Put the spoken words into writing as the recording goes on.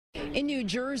In New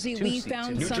Jersey, we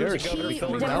found some Jersey, key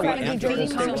Democratic New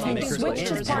Jersey Congressman switched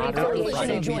his party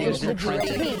affiliation and joined the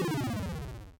GOP.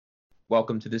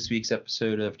 Welcome to this week's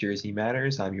episode of Jersey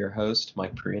Matters. I'm your host,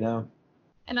 Mike Perino.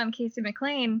 And I'm Casey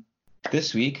McLean.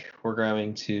 This week, we're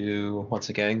going to, once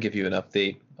again, give you an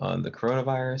update on the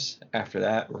coronavirus. After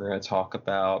that, we're going to talk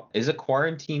about, is a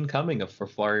quarantine coming for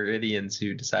Floridians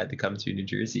who decide to come to New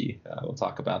Jersey? We'll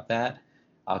talk about that.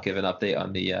 I'll give an update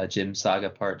on the Gym Saga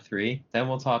Part 3. Then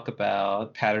we'll talk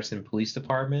about Paterson Police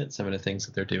Department, some of the things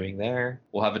that they're doing there.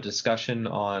 We'll have a discussion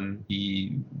on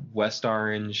the West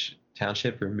Orange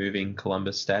Township removing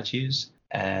Columbus statues.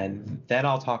 And then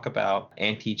I'll talk about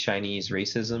anti-Chinese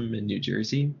racism in New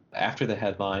Jersey. After the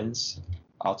headlines,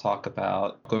 I'll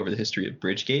go over the history of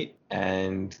Bridgegate,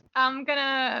 and I'm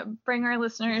gonna bring our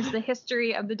listeners the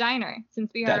history of the diner, since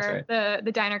we are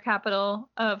the diner capital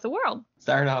of the world.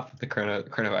 Start off with the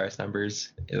coronavirus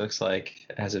numbers. It looks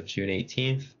like as of June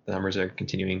 18th, the numbers are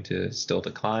continuing to still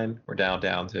decline. We're down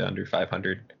to under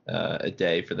 500 a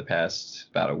day for the past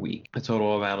about a week. The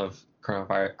total amount of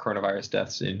coronavirus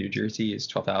deaths in New Jersey is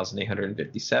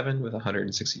 12,857, with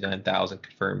 169,000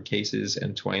 confirmed cases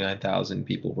and 29,000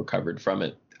 people recovered from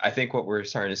it. I think what we're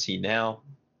starting to see now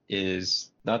is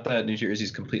not that New Jersey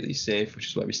is completely safe, which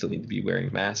is why we still need to be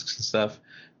wearing masks and stuff,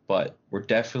 but we're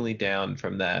definitely down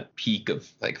from that peak of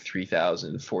like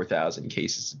 3,000, 4,000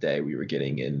 cases a day we were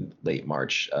getting in late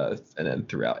March and then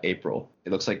throughout April.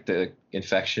 It looks like the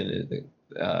infection,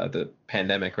 the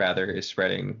pandemic rather, is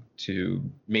spreading to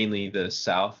mainly the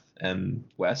south and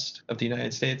west of the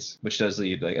United States, which does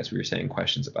lead, I guess we were saying,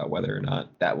 questions about whether or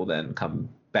not that will then come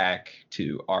back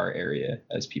to our area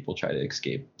as people try to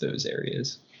escape those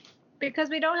areas. Because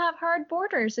we don't have hard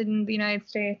borders in the United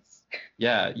States.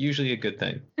 Yeah, usually a good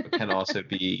thing, but can also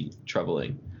be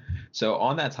troubling. So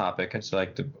on that topic, I'd just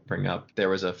like to bring up, there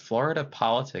was a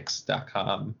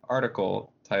FloridaPolitics.com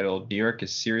article titled "New York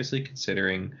is seriously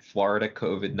considering Florida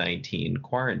COVID-19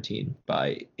 quarantine"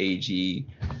 by A.G.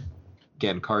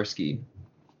 Gankarski.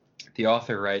 The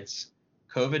author writes,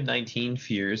 "COVID-19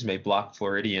 fears may block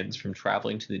Floridians from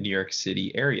traveling to the New York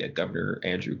City area," Governor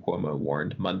Andrew Cuomo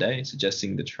warned Monday,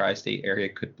 suggesting the tri-state area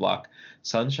could block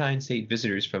Sunshine State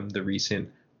visitors from the recent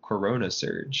corona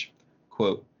surge.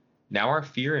 Quote, "Now our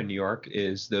fear in New York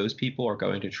is those people are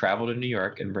going to travel to New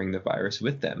York and bring the virus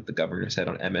with them," the governor said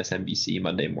on MSNBC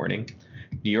Monday morning.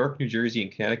 New York, New Jersey,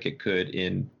 and Connecticut could,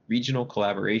 in regional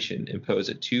collaboration, impose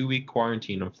a 2-week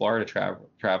quarantine on Florida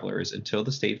travelers until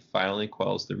the state finally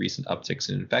quells the recent upticks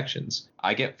in infections.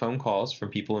 "I get phone calls from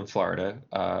people in Florida,"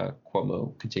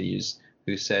 Cuomo continues,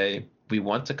 "who say, we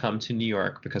want to come to New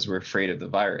York because we're afraid of the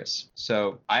virus."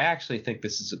 So I actually think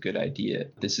this is a good idea.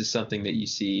 This is something that you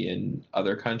see in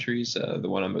other countries. The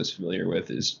one I'm most familiar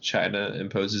with is China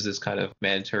imposes this kind of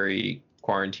mandatory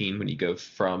quarantine when you go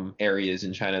from areas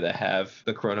in China that have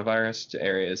the coronavirus to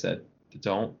areas that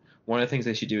don't. One of the things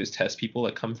they should do is test people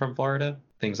that come from Florida,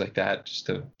 things like that, just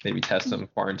to maybe test them,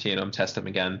 quarantine them, test them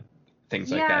again, things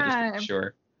like that, just to be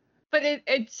sure. But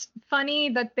it's funny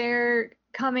that they're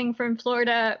coming from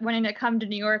Florida wanting to come to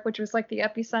New York, which was like the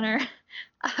epicenter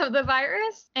of the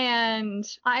virus. And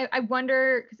I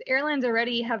wonder, because airlines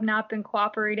already have not been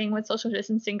cooperating with social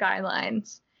distancing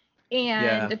guidelines.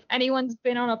 And if anyone's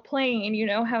been on a plane, you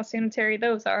know how sanitary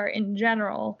those are in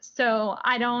general. So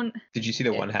I don't... Did you see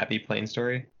the One Happy plane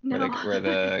story? No. Where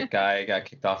the guy got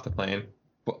kicked off the plane?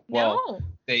 Well,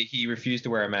 he refused to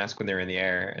wear a mask when they were in the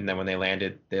air, and then when they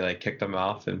landed, they kicked him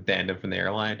off and banned him from the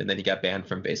airline, and then he got banned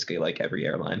from basically every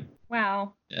airline.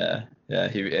 Wow. Yeah.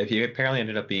 He apparently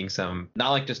ended up being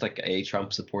not just a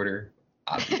Trump supporter,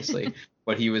 obviously,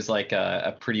 but he was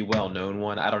a pretty well-known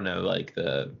one. I don't know,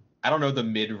 the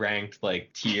mid-ranked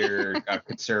tier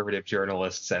conservative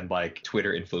journalists and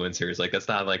Twitter influencers. That's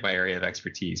not my area of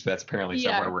expertise, but that's apparently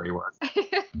somewhere where he works.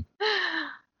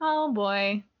 Oh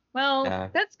boy. Well,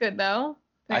 that's good though.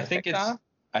 I think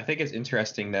it's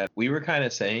interesting that we were kind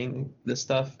of saying this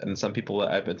stuff, and some people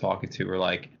that I've been talking to were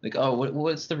oh,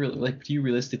 what's the real, do you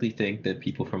realistically think that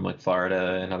people from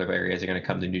Florida and other areas are going to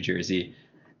come to New Jersey?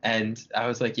 And I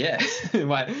was like, yeah,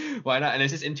 why not? And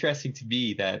it's just interesting to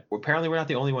me that apparently we're not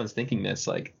the only ones thinking this.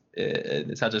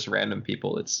 It's not just random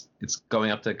people. It's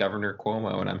going up to Governor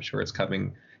Cuomo, and I'm sure it's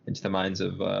coming into the minds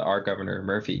of our Governor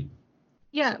Murphy.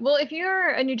 Yeah, well, if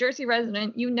you're a New Jersey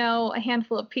resident, you know a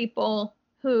handful of people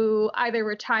who either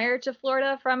retired to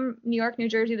Florida from New York, New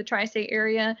Jersey, the tri-state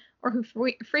area, or who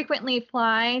frequently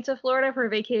fly to Florida for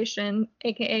vacation,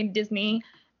 aka Disney,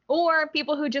 or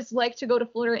people who just like to go to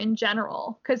Florida in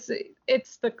general, because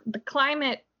it's the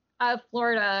climate of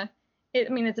Florida.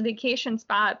 It's a vacation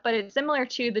spot, but it's similar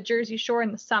to the Jersey Shore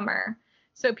in the summer.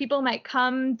 So people might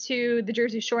come to the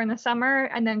Jersey Shore in the summer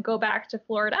and then go back to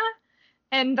Florida,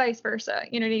 and vice versa.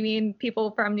 You know what I mean?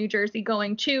 People from New Jersey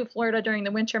going to Florida during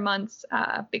the winter months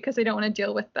because they don't want to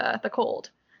deal with the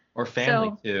cold. Or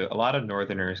family too. A lot of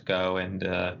Northerners go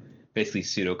and basically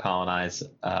pseudo-colonize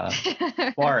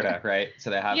Florida, right? So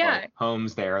they have like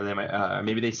homes there. Or they might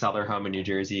maybe they sell their home in New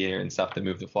Jersey and stuff to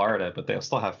move to Florida, but they'll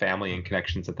still have family and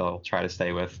connections that they'll try to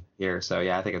stay with here. So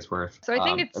yeah, I think it's worth. So I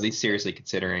think it's at least seriously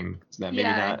considering that maybe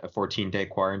not a 14-day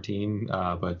quarantine,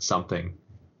 but something.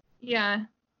 Yeah.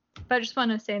 But I just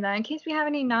want to say that in case we have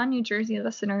any non-New Jersey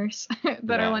listeners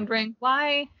that are wondering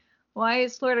why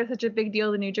is Florida such a big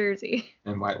deal to New Jersey?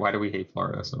 And why do we hate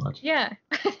Florida so much? Yeah.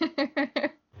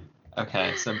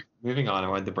 Okay, so moving on, I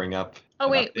wanted to bring up.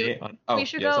 We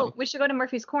should go to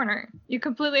Murphy's Corner. You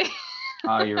completely.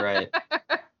 Oh, you're right.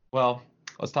 Well,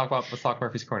 let's talk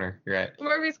Murphy's Corner. You're right.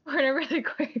 Murphy's Corner, really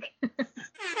quick.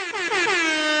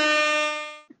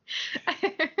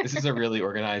 This is a really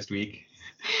organized week.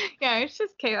 Yeah, it's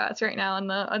just chaos right now on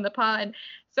the pod.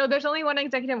 So there's only one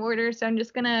executive order, so I'm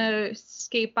just gonna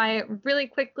skate by it really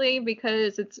quickly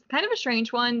because it's kind of a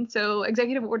strange one. So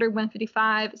Executive Order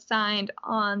 155 signed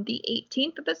on the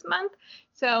 18th of this month.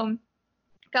 So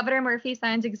Governor Murphy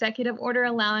signs executive order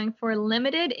allowing for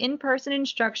limited in-person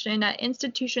instruction at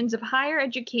institutions of higher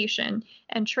education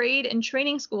and trade and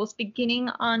training schools beginning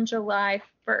on July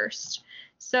 1st.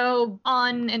 So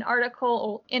in an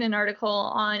article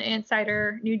on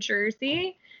Insider New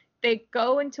Jersey, they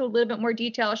go into a little bit more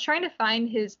detail. I was trying to find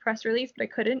his press release, but I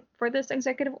couldn't for this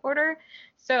executive order.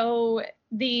 So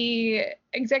the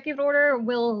executive order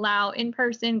will allow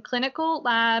in-person clinical,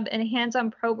 lab, and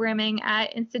hands-on programming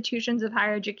at institutions of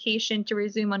higher education to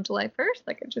resume on July 1st,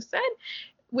 like I just said,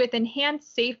 with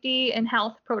enhanced safety and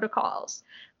health protocols.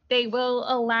 They will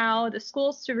allow the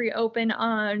schools to reopen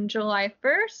on July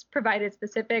 1st, provided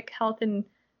specific health and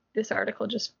this article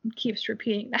just keeps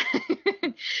repeating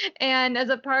that. And as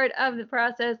a part of the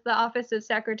process, the Office of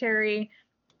Secretary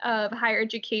of Higher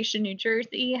Education New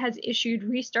Jersey has issued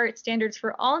restart standards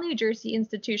for all New Jersey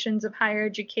institutions of higher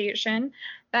education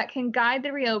that can guide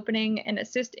the reopening and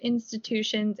assist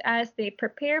institutions as they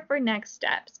prepare for next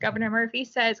steps. Governor Murphy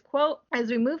says, quote, "As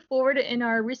we move forward in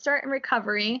our restart and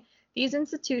recovery, these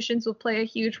institutions will play a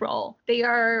huge role. They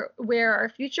are where our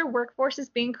future workforce is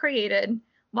being created.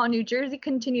 While New Jersey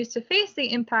continues to face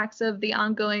the impacts of the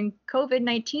ongoing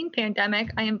COVID-19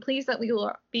 pandemic, I am pleased that we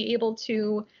will be able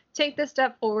to take this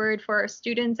step forward for our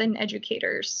students and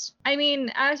educators." I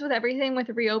mean, as with everything with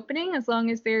reopening, as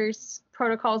long as there's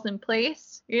protocols in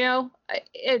place,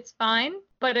 it's fine.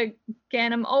 But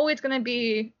again, I'm always going to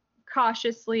be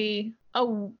cautiously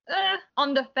on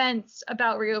the fence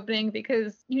about reopening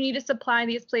because you need to supply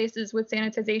these places with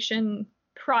sanitization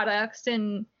products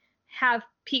and have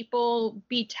people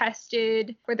be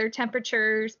tested for their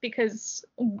temperatures because,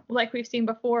 like we've seen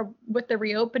before with the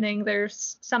reopening,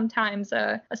 there's sometimes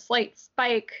a slight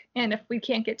spike. And if we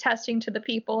can't get testing to the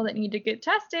people that need to get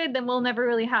tested, then we'll never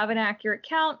really have an accurate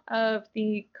count of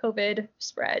the COVID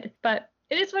spread. But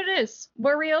it is what it is.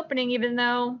 We're reopening even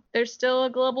though there's still a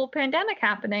global pandemic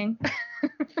happening.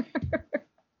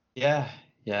 Yeah.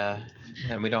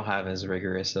 And we don't have as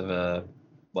rigorous of a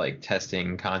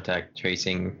testing, contact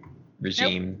tracing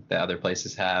regime that other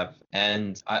places have.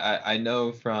 And I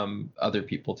know from other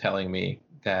people telling me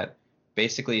that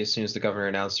basically as soon as the governor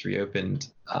announced reopened,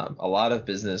 a lot of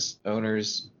business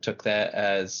owners took that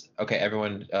as, okay,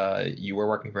 everyone, you were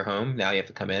working from home, now you have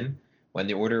to come in. When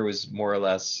the order was more or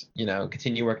less,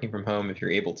 continue working from home if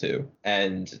you're able to.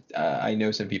 And I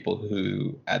know some people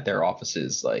who at their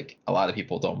offices, a lot of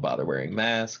people don't bother wearing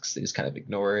masks. They just kind of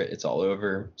ignore it. It's all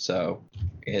over. So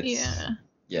it's,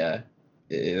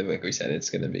 like we said, it's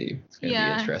going to be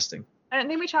interesting. I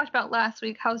think we talked about last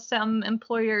week how some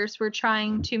employers were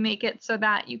trying to make it so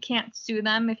that you can't sue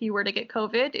them if you were to get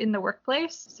COVID in the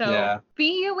workplace. So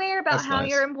be aware about how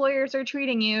your employers are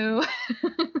treating you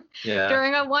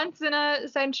during a once in a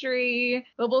century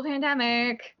global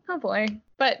pandemic. Oh boy.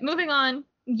 But moving on,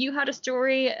 you had a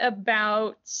story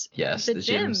about the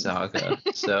gym saga.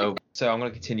 So I'm going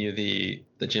to continue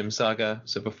the gym saga.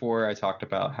 So before I talked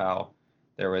about how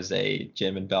there was a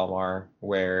gym in Belmar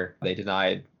where they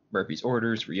denied Murphy's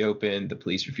orders, reopened, the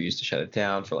police refused to shut it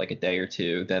down for a day or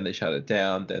two, then they shut it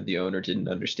down, then the owner didn't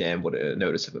understand what a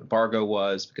notice of embargo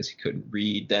was because he couldn't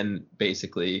read, then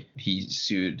basically he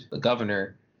sued the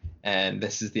governor, and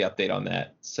this is the update on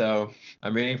that. So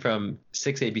I'm reading from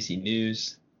 6 ABC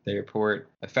News. They report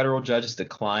a federal judge has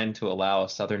declined to allow a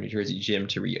Southern New Jersey gym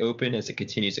to reopen as it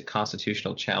continues a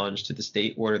constitutional challenge to the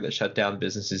state order that shut down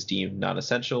businesses deemed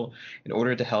non-essential in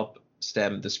order to help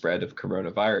stem the spread of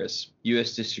coronavirus.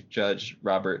 U.S. District Judge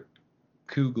Robert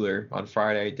Kugler on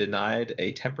Friday denied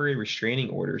a temporary restraining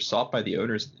order sought by the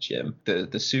owners of the gym.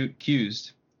 The suit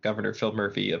accused Governor Phil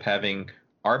Murphy of having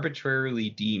arbitrarily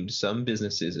deemed some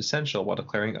businesses essential while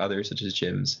declaring others, such as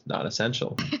gyms,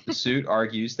 non-essential. The suit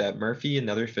argues that Murphy and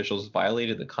other officials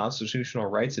violated the constitutional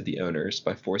rights of the owners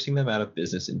by forcing them out of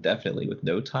business indefinitely with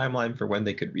no timeline for when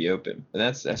they could reopen. And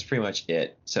that's pretty much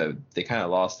it. So they kind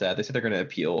of lost that. They said they're going to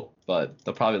appeal, but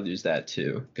they'll probably lose that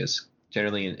too, because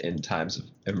generally in times of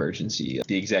emergency,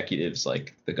 the executives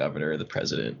like the governor or the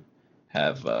president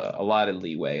have a lot of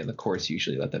leeway, and the courts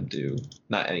usually let them do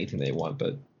not anything they want,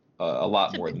 but a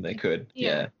lot more than they could.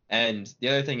 Yeah. And the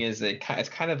other thing is that it's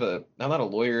kind of I'm not a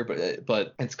lawyer,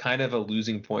 but it's kind of a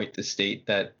losing point to state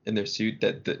that in their suit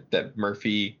that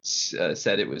Murphy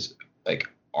said it was like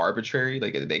arbitrary,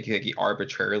 like he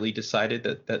arbitrarily decided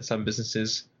that some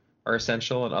businesses are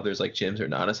essential and others like gyms are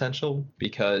non-essential,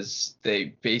 because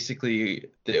they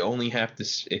only have to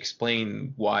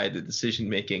explain why the decision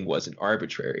making wasn't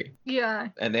arbitrary. Yeah.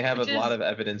 And they have a lot of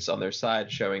evidence on their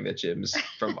side showing that gyms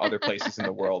from other places in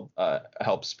the world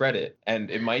help spread it.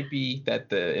 And it might be that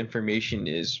the information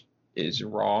is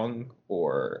wrong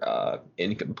or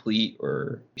incomplete,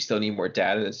 or we still need more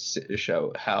data to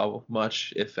show how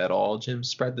much, if at all, gyms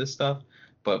spread this stuff.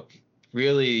 But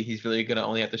really, he's really going to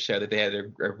only have to show that they had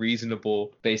a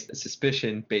reasonable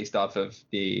suspicion based off of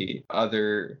the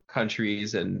other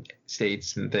countries and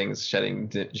states and things shutting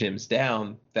gyms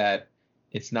down, that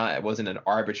it wasn't an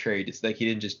arbitrary, it's like he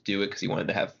didn't just do it because he wanted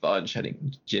to have fun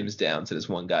shutting gyms down so this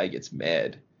one guy gets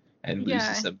mad and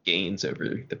loses some gains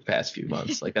over the past few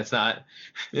months. Like that's not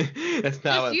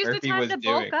what Murphy was doing.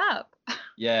 Bulk up.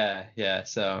 Yeah.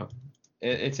 So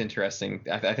it's interesting.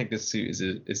 I think this suit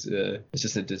is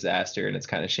just a disaster, and it's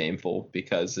kind of shameful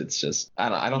because it's just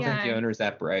I don't think the owner is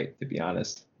that bright, to be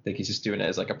honest. I think he's just doing it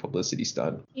as like a publicity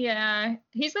stunt. Yeah,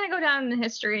 he's gonna go down in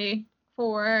history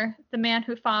for the man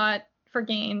who fought for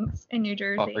gains in New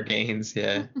Jersey. Fought for gains,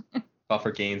 yeah. Fought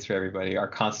for gains for everybody. Our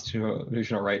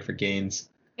constitutional right for gains.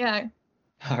 Yeah.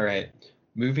 All right.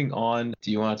 Moving on, do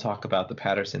you want to talk about the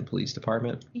Paterson Police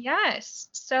Department? Yes.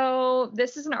 So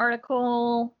this is an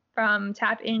article from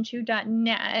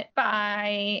tapinto.net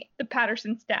by the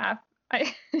Paterson staff.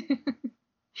 I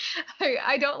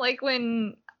don't like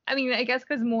when, I guess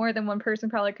because more than one person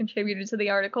probably contributed to the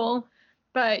article,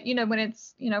 but when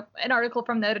it's an article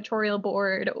from the editorial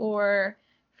board or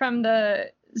from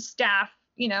the staff,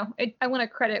 I want to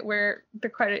credit where the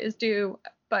credit is due,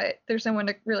 but there's no one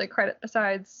to really credit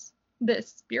besides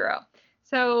this bureau.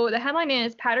 So the headline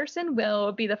is, Paterson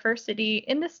will be the first city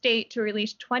in the state to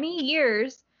release 20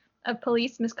 years of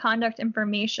police misconduct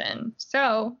information.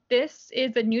 So this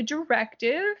is a new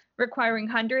directive requiring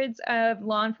hundreds of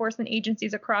law enforcement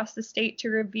agencies across the state to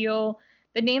reveal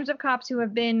the names of cops who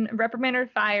have been reprimanded or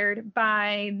fired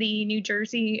by the New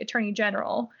Jersey Attorney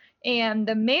General. And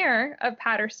the mayor of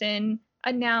Paterson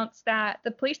announced that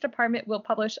the police department will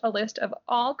publish a list of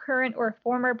all current or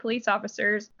former police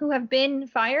officers who have been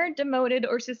fired, demoted,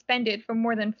 or suspended for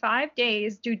more than 5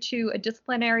 days due to a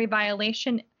disciplinary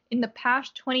violation in the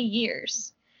past 20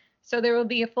 years. So there will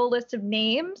be a full list of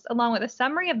names along with a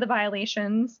summary of the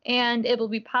violations, and it will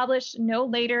be published no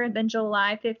later than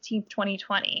July 15th,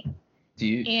 2020. Do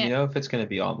you know if it's going to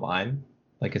be online?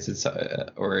 Like,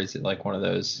 or is it like one of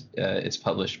those, it's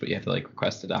published, but you have to like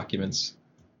request the documents?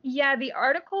 Yeah, the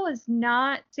article is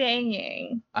not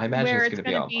saying I imagine it's going to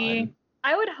be online.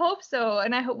 I would hope so,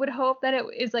 and I would hope that it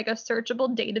is like a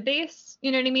searchable database,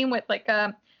 you know what I mean, with like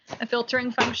a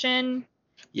filtering function.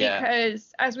 Yeah.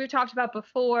 Because as we've talked about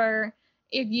before,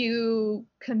 if you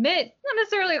commit not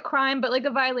necessarily a crime, but like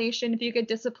a violation, if you get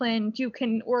disciplined,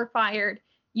 or fired,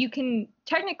 you can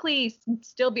technically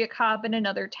still be a cop in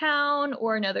another town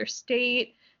or another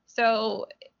state. So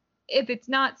if it's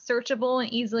not searchable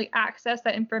and easily access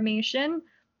that information,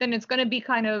 then it's going to be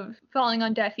kind of falling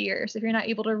on deaf ears if you're not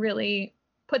able to really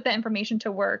put that information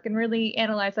to work and really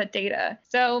analyze that data.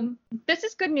 So this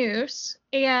is good news.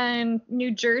 And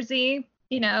New Jersey,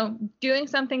 doing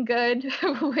something good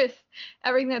with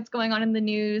everything that's going on in the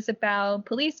news about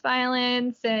police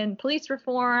violence and police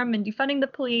reform and defunding the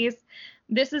police.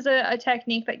 This is a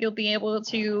technique that you'll be able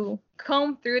to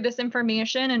comb through this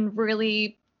information and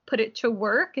really put it to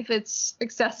work if it's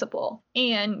accessible.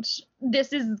 And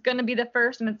this is going to be the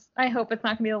first, and I hope it's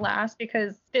not going to be the last,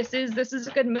 because this is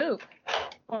a good move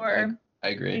for I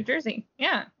agree. New Jersey.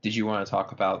 Yeah. Did you want to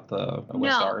talk about the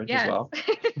West Orange as well?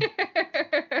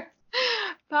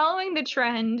 following the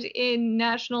trend in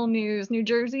national news, New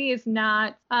Jersey is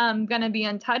not going to be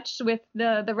untouched with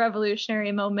the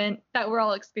revolutionary moment that we're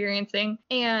all experiencing.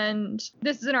 And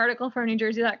this is an article from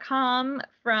NewJersey.com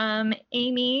from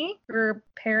Amy, her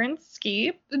parents'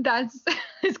 Ski. That's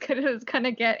as good as it's going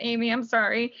to get, Amy. I'm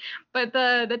sorry. But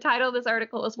the title of this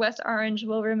article is West Orange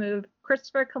will remove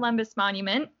Christopher Columbus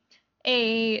Monument,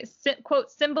 a quote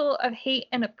symbol of hate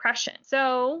and oppression.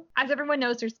 So as everyone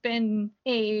knows, there's been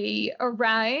a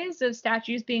rise of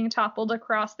statues being toppled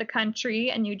across the country,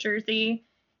 and New Jersey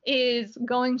is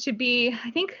going to be,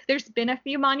 I think there's been a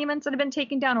few monuments that have been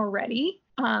taken down already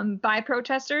by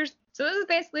protesters. So this is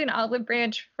basically an olive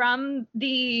branch from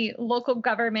the local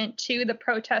government to the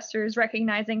protesters,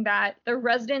 recognizing that the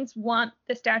residents want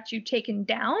the statue taken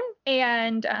down.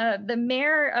 And the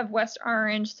mayor of West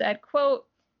Orange said, quote,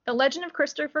 "The legend of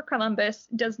Christopher Columbus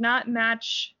does not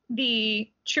match the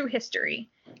true history.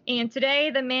 And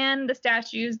today, the man, the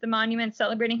statues, the monuments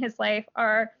celebrating his life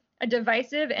are a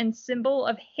divisive and symbol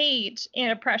of hate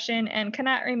and oppression and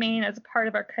cannot remain as a part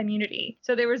of our community."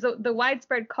 So there was the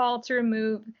widespread call to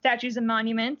remove statues and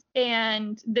monuments.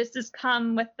 And this has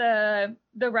come with the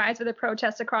rise of the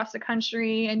protests across the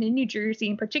country and in New Jersey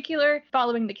in particular,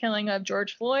 following the killing of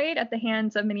George Floyd at the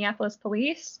hands of Minneapolis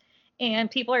police.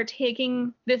 And people are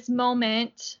taking this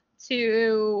moment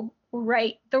to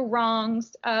right the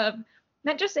wrongs of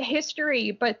not just the history,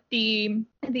 but the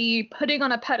putting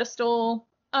on a pedestal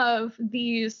of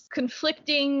these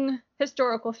conflicting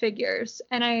historical figures.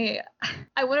 And I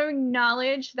want to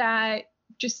acknowledge that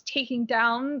just taking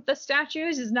down the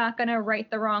statues is not going to right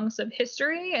the wrongs of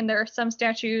history. And there are some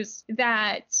statues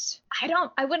that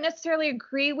I wouldn't necessarily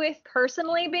agree with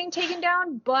personally being taken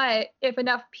down, but if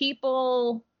enough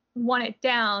people want it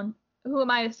down, who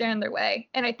am I to stand in their way?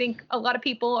 And I think a lot of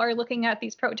people are looking at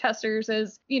these protesters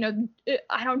as,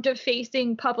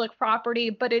 defacing public property.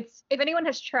 But if anyone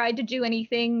has tried to do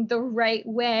anything the right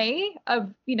way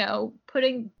of,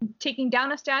 taking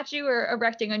down a statue or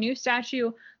erecting a new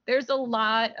statue, there's a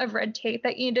lot of red tape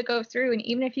that you need to go through. And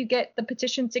even if you get the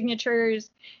petition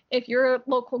signatures, if your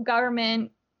local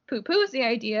government poo-poos the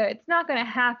idea, it's not going to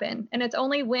happen. And it's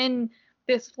only when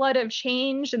this flood of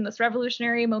change and this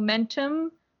revolutionary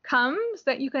momentum comes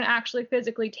that you can actually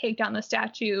physically take down the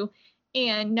statue,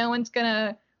 and no one's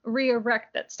gonna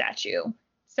re-erect that statue.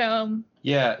 So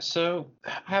so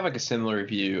I have a similar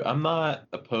view. I'm not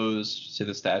opposed to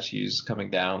the statues coming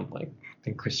down. I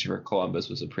think Christopher Columbus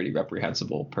was a pretty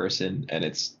reprehensible person, and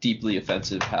it's deeply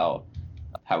offensive how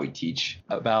we teach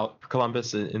about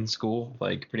Columbus in school.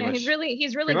 Pretty much he's really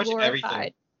glorified.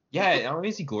 Everything. Yeah, not only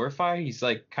is he glorified, he's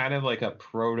kind of like a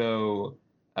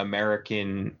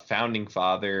proto-American founding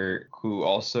father who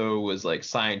also was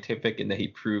scientific in that he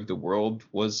proved the world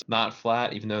was not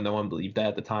flat, even though no one believed that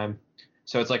at the time.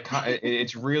 So it's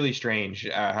it's really strange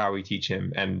how we teach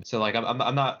him. And so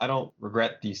I don't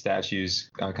regret these statues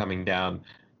coming down.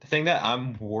 The thing that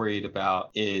I'm worried about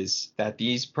is that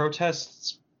these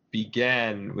protests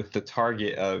began with the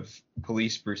target of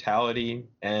police brutality,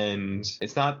 and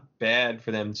it's not bad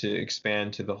for them to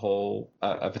expand to the whole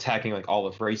of attacking all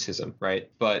of racism,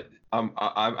 right? But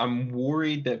I'm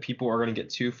worried that people are going to get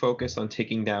too focused on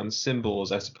taking down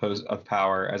symbols of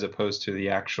power as opposed to the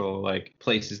actual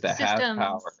places that have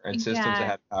power and systems that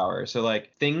have power. So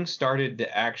things started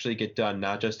to actually get done,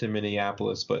 not just in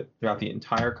Minneapolis, but throughout the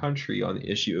entire country on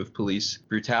the issue of police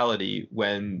brutality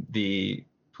when the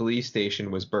police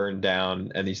station was burned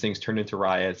down and these things turned into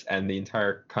riots and the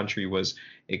entire country was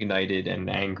ignited and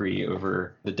angry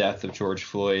over the death of George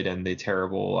Floyd and the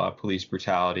terrible police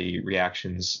brutality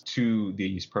reactions to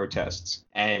these protests.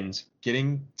 And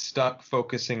getting stuck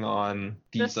focusing on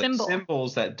these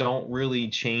symbols that don't really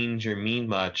change or mean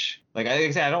much. I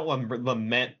said, I don't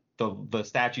lament the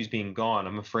statues being gone.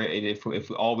 I'm afraid if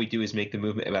all we do is make the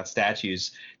movement about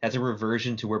statues, that's a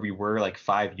reversion to where we were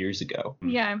 5 years ago.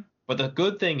 Yeah. But the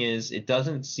good thing is it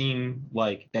doesn't seem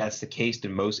like that's the case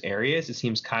in most areas. It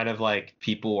seems kind of like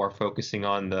people are focusing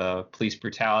on the police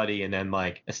brutality and then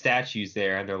a statue's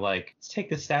there and they're let's take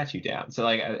the statue down. So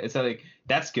it's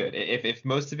that's good if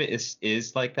most of it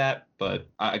is like that. But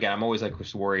again, I'm always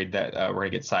just worried that we're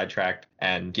gonna get sidetracked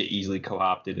and get easily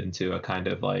co-opted into a kind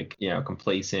of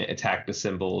complacent, attack the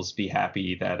symbols, be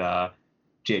happy that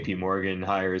JP Morgan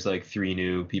hires 3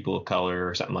 new people of color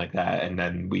or something like that, and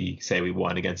then we say we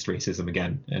won against racism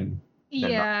again. And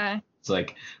It's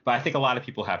like, but I think a lot of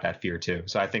people have that fear too.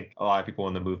 So I think a lot of people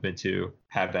in the movement too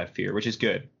have that fear, which is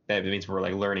good. That means we're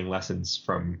like learning lessons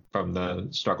from the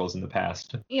struggles in the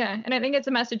past. Yeah, and I think it's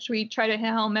a message we try to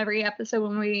hit home every episode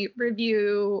when we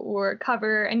review or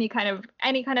cover any kind of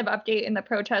update in the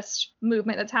protest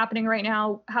movement that's happening right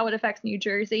now, how it affects New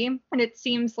Jersey. And it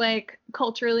seems like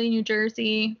culturally New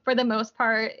Jersey, for the most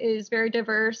part, is very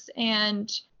diverse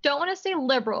and don't want to say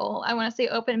liberal. I want to say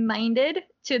open-minded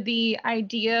to the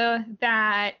idea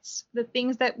that the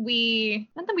things that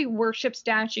not that we worship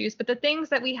statues, but the things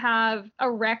that we have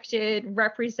erected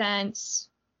represents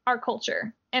our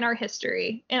culture and our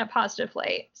history in a positive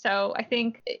light. So I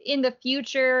think in the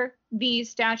future, these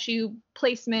statue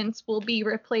placements will be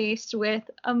replaced with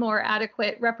a more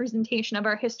adequate representation of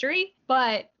our history.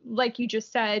 But like you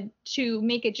just said, to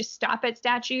make it just stop at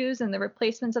statues and the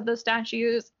replacements of those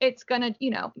statues, it's going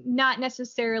to, not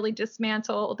necessarily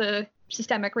dismantle the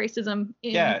systemic racism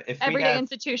in everyday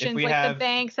institutions like the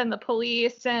banks and the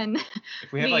police. And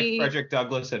if we have like Frederick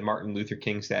Douglass and Martin Luther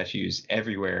King statues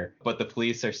everywhere, but the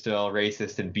police are still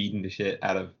racist and beating the shit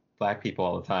out of Black people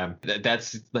all the time,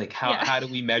 that's like, how do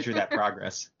we measure that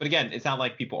progress? But again, it's not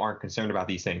like people aren't concerned about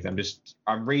these things.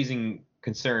 I'm raising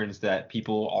concerns that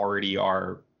people already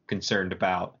are concerned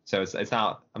about. So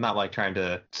I'm not like trying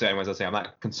to say, I'm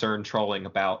not concerned trolling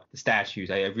about the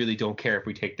statues. I really don't care if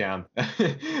we take down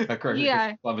a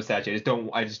Columbus statue.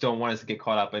 I just don't want us to get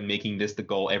caught up in making this the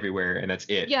goal everywhere, and that's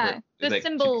it. The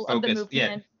symbol of the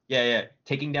movement.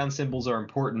 Taking down symbols are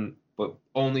important, but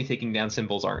only taking down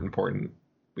symbols aren't important.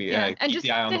 We keep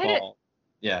the eye on the ball.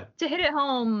 To hit it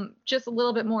home just a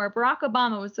little bit more, Barack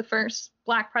Obama was the first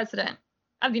Black president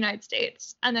of the United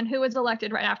States. And then who was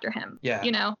elected right after him?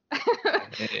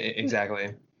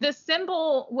 Exactly. The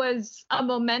symbol was a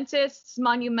momentous,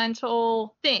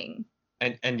 monumental thing.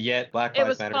 And yet Black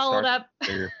Lives Matter started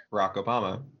under Barack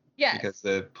Obama. Yes. Because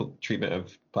the treatment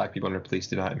of Black people under police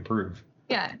did not improve.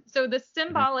 Yeah. So the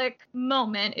symbolic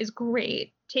moment is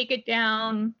great. Take it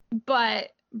down, but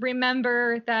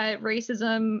remember that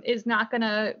racism is not going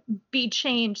to be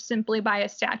changed simply by a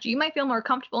statue. You might feel more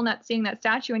comfortable not seeing that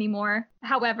statue anymore.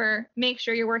 However, make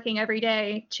sure you're working every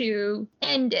day to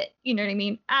end it. You know what I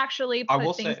mean? Actually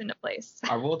put things into place.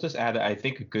 I will just add that I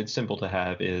think a good symbol to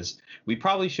have is we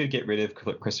probably should get rid of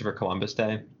Christopher Columbus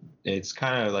Day. It's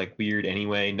kind of like weird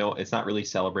anyway. No, it's not really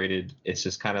celebrated. It's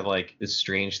just kind of like this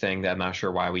strange thing that I'm not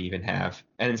sure why we even have.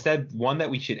 And instead, one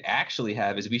that we should actually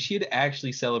have is we should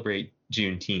actually celebrate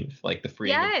Juneteenth, like the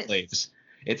freeing of slaves.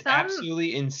 It's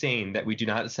absolutely insane that we do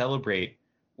not celebrate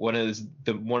one of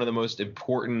the most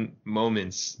important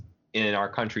moments in our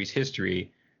country's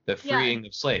history, the freeing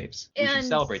of slaves. We should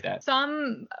celebrate that.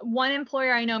 One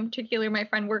employer I know in particular, my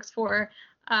friend works for,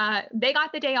 they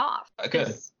got the day off.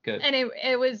 Good. And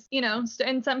it was,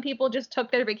 and some people just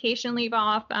took their vacation leave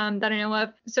off that I know of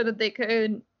so that they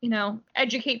could,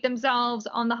 educate themselves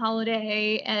on the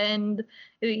holiday and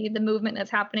the movement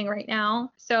that's happening right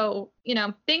now. So,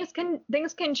 things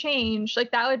can change.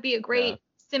 Like that would be a great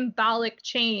symbolic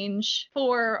change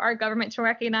for our government to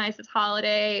recognize this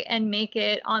holiday and make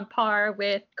it on par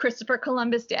with Christopher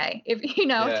Columbus Day. If,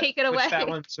 take it away.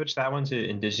 Switch that one to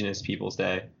Indigenous Peoples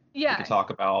Day. Yeah. We could talk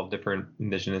about all different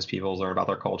indigenous peoples or about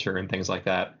their culture and things like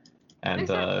that, and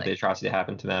the atrocity that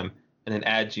happened to them, and then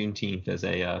add Juneteenth as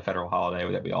a federal holiday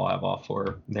that we all have off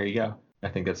for. There you go. I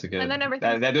think that's a good. And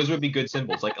then those would be good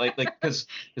symbols, like because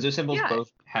those symbols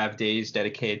both have days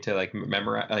dedicated to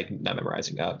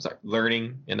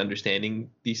learning and understanding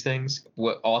these things.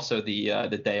 Also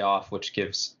the day off, which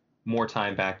gives more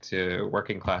time back to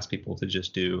working class people to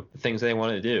just do the things they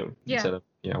want to do instead of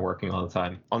working all the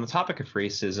time. On the topic of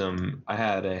racism, I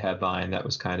had a headline that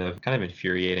was kind of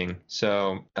infuriating.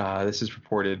 So this is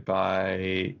reported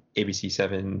by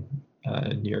ABC7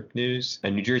 New York News.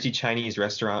 A New Jersey Chinese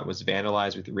restaurant was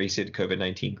vandalized with racist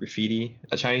COVID-19 graffiti.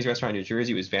 A Chinese restaurant in New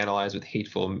Jersey was vandalized with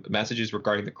hateful messages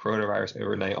regarding the coronavirus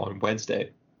overnight on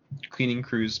Wednesday. Cleaning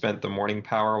crews spent the morning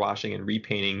power washing and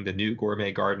repainting the new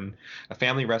Gourmet Garden, a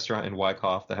family restaurant in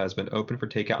Wyckoff that has been open for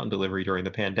takeout and delivery during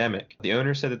the pandemic. The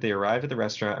owner said that they arrived at the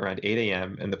restaurant around 8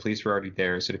 a.m. and the police were already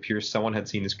there, so it appears someone had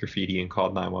seen this graffiti and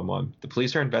called 911. The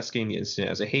police are investigating the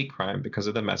incident as a hate crime because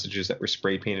of the messages that were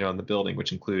spray painted on the building,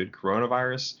 which included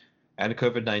coronavirus and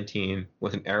COVID-19,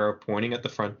 with an arrow pointing at the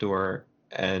front door,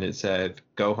 and it said,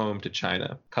 "Go home to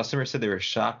China." Customers said they were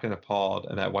shocked and appalled,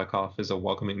 and that Wyckoff is a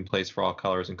welcoming place for all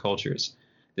colors and cultures.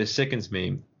 "This sickens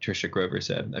me," Tricia Grover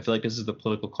said. "I feel like this is the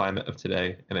political climate of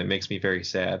today, and it makes me very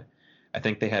sad. I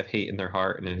think they have hate in their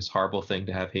heart, and it is a horrible thing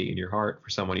to have hate in your heart for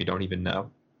someone you don't even know."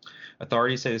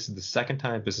 Authorities say this is the second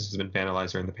time business has been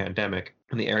vandalized during the pandemic,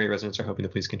 and the area residents are hoping the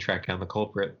police can track down the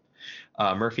culprit.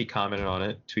 Murphy commented on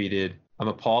it, tweeted, "I'm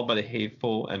appalled by the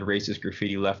hateful and racist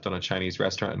graffiti left on a Chinese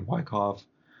restaurant in Wyckoff.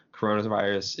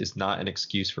 Coronavirus is not an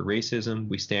excuse for racism.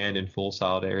 We stand in full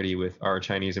solidarity with our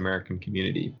Chinese American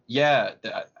community." Yeah,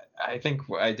 I think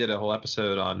I did a whole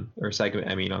episode on this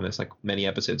like many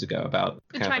episodes ago about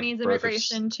the Chinese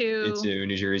immigration into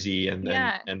New Jersey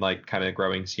and like kind of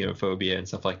growing xenophobia and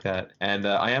stuff like that. And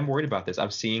I am worried about this.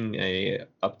 I'm seeing a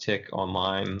uptick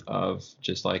online of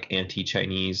just like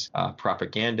anti-Chinese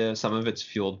propaganda. Some of it's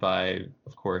fueled by,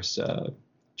 of course,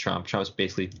 Trump. Trump's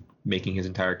basically making his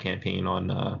entire campaign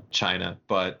on China,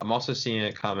 but I'm also seeing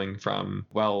it coming from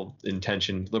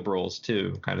well-intentioned liberals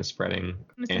too, kind of spreading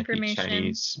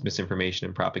anti-Chinese misinformation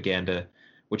and propaganda,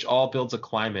 which all builds a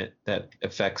climate that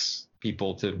affects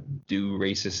people to do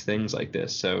racist things like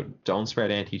this. So don't spread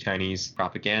anti-Chinese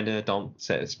propaganda. Don't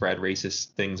spread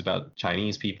racist things about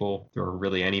Chinese people or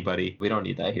really anybody. We don't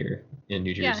need that here in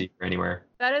New Jersey or anywhere.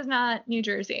 That is not New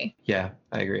Jersey. Yeah,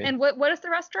 I agree. And what is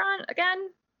the restaurant again?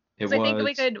 It was I think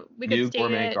we could New state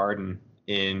Gourmet it. Garden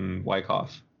in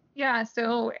Wyckoff. Yeah,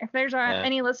 so if there's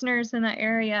any listeners in that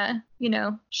area,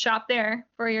 shop there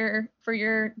for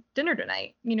your dinner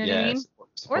tonight. You know what I mean?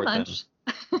 Or lunch.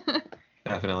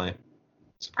 Definitely.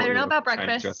 I don't know about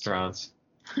breakfast. Restaurants.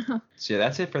 So yeah,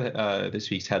 that's it for this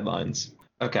week's headlines.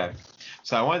 Okay,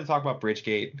 so I wanted to talk about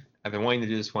Bridgegate. I've been wanting to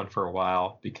do this one for a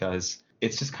while because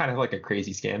it's just kind of like a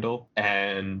crazy scandal,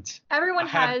 and everyone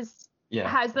has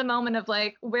the moment of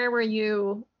like, where were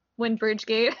you when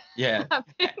Bridgegate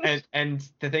happened? And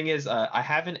the thing is, I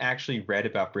haven't actually read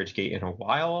about Bridgegate in a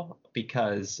while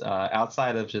because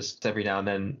outside of just every now and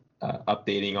then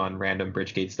updating on random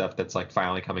Bridgegate stuff that's like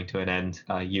finally coming to an end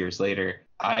years later,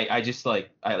 I just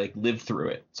I lived through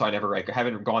it. So I never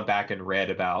haven't gone back and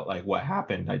read about like what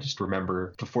happened. I just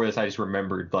remember before this, I just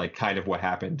remembered like kind of what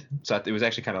happened. So it was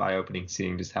actually kind of eye-opening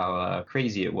seeing just how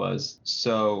crazy it was.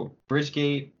 So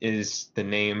Bridgegate is the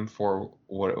name for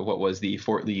what was the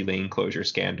Fort Lee lane closure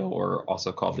scandal, or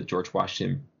also called the George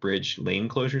Washington Bridge lane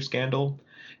closure scandal.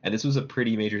 And this was a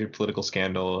pretty major political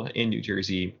scandal in New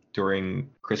Jersey during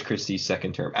Chris Christie's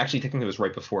second term. Actually, technically, it was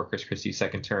right before Chris Christie's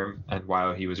second term and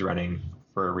while he was running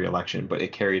for re-election, but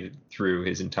it carried through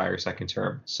his entire second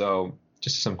term. So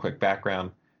just some quick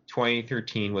background.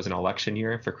 2013 was an election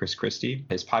year for Chris Christie.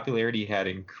 His popularity had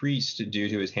increased due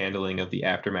to his handling of the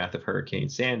aftermath of Hurricane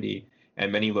Sandy,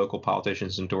 and many local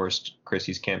politicians endorsed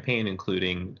Christie's campaign,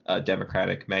 including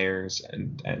Democratic mayors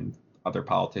and other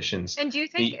politicians. And do you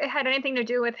think it had anything to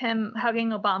do with him hugging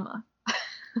Obama?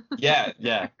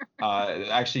 Yeah. I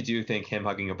actually do think him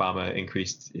hugging Obama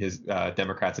increased his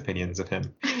Democrats' opinions of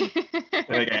him.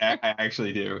 I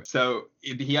actually do. So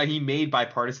he made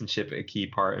bipartisanship a key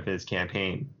part of his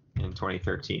campaign in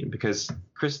 2013 because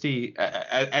Christie,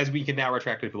 as we can now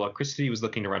retroactively look, Christie was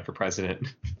looking to run for president.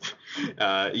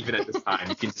 Even at this time,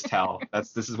 you can just tell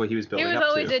this is what he was building up to. He was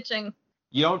always itching.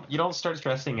 You don't start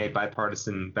stressing a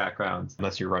bipartisan background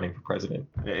unless you're running for president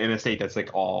in a state that's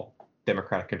like all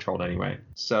Democratic controlled anyway.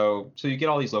 So you get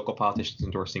all these local politicians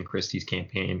endorsing Christie's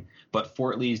campaign, but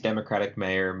Fort Lee's Democratic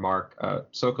mayor Mark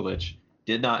Sokolich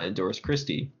did not endorse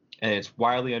Christie, and it's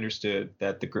widely understood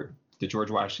that the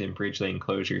George Washington Bridge lane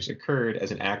closures occurred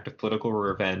as an act of political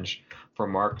revenge for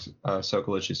Mark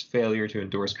Sokolich's failure to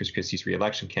endorse Chris Christie's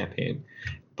re-election campaign.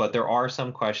 But there are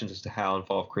some questions as to how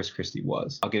involved Chris Christie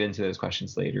was. I'll get into those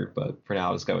questions later, but for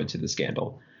now, let's go into the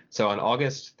scandal. So on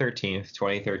August 13th,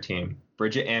 2013,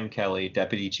 Bridget Ann Kelly,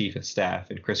 Deputy Chief of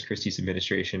Staff in Chris Christie's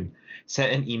administration,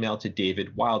 sent an email to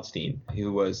David Wildstein,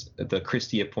 who was the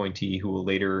Christie appointee who will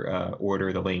later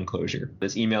order the lane closure.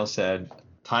 This email said,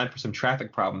 "Time for some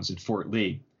traffic problems in Fort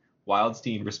Lee."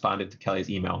 Wildstein responded to Kelly's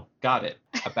email, "Got it."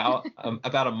 About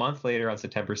a month later, on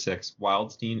September 6th,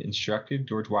 Wildstein instructed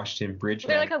George Washington Bridge. Is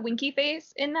there like a winky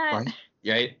face in that?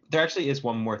 Right. There actually is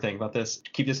one more thing about this.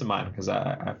 Keep this in mind because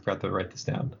I forgot to write this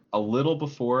down. A little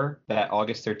before that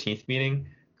August 13th meeting,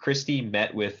 Christie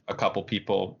met with a couple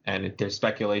people, and there's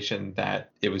speculation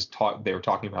that they were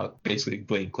talking about basically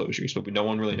lane closures, but no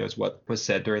one really knows what was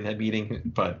said during that meeting,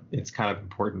 but it's kind of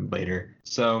important later.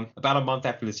 So about a month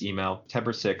after this email,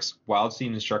 September 6th,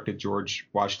 Wildstein instructed George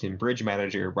Washington Bridge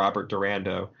manager Robert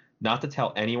Durando not to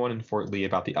tell anyone in Fort Lee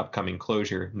about the upcoming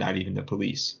closure, not even the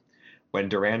police. When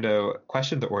Durando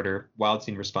questioned the order,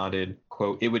 Wildstein responded,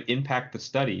 quote, "It would impact the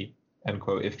study," end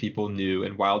quote, "if people knew,"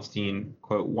 and Wildstein,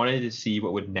 quote, "wanted to see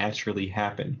what would naturally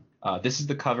happen." This is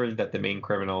the cover that the main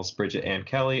criminals, Bridget Ann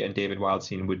Kelly and David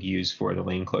Wildstein, would use for the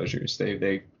lane closures.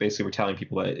 They basically were telling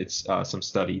people that it's some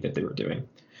study that they were doing.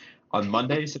 On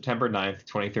Monday, September 9th,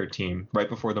 2013, right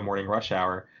before the morning rush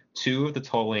hour, 2 of the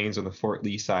toll lanes on the Fort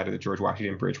Lee side of the George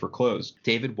Washington Bridge were closed.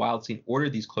 David Wildstein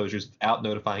ordered these closures without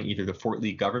notifying either the Fort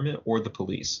Lee government or the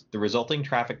police. The resulting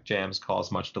traffic jams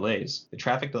caused much delays. The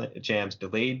traffic jams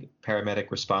delayed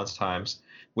paramedic response times,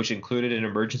 which included an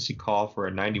emergency call for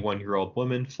a 91-year-old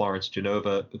woman, Florence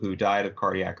Genova, who died of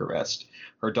cardiac arrest.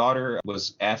 Her daughter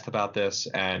was asked about this,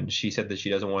 and she said that she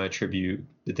doesn't want to attribute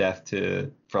the death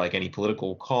for any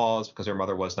political cause because her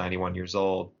mother was 91 years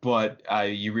old. But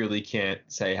you really can't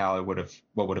say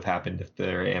what would have happened if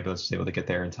their ambulance was able to get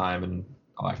there in time and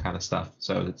all that kind of stuff.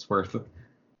 So it's worth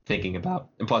thinking about.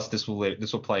 And plus, this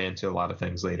will play into a lot of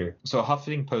things later. So a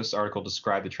Huffington Post article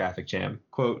described the traffic jam.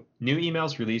 Quote, new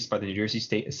emails released by the New Jersey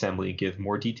State Assembly give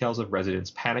more details of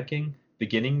residents panicking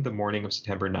beginning the morning of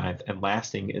September 9th and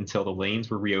lasting until the lanes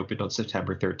were reopened on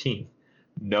September 13th.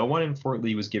 No one in Fort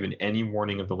Lee was given any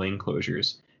warning of the lane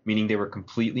closures, meaning they were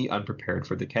completely unprepared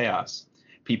for the chaos.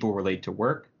 People were late to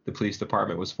work. The police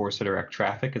department was forced to direct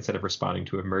traffic instead of responding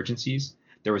to emergencies.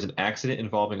 There was an accident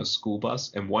involving a school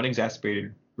bus, and one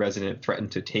exasperated resident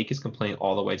threatened to take his complaint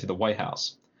all the way to the White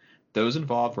House. Those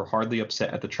involved were hardly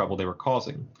upset at the trouble they were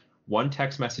causing. One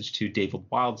text message to David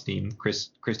Wildstein,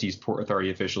 Christie's Port Authority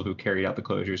official who carried out the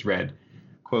closures, read,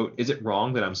 quote, is it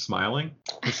wrong that I'm smiling?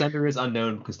 The sender is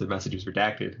unknown because the message was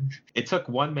redacted. It took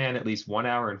one man at least 1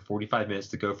 hour and 45 minutes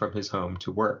to go from his home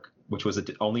to work, which was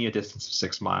only a distance of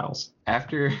 6 miles.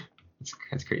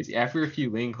 That's crazy. After a few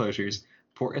lane closures,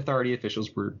 Port Authority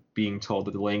officials were being told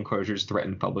that the lane closures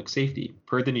threatened public safety.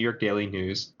 Per the New York Daily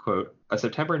News, quote, a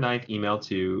September 9th email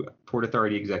to Port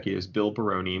Authority executives Bill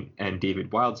Baroni and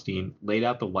David Wildstein laid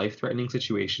out the life-threatening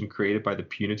situation created by the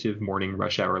punitive morning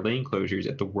rush hour lane closures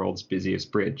at the world's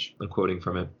busiest bridge. I'm quoting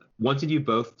from it. Wanted you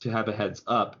both to have a heads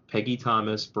up. Peggy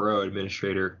Thomas, borough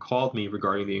administrator, called me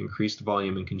regarding the increased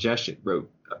volume and congestion,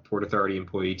 wrote Port Authority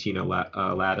employee Tina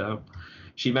Lado.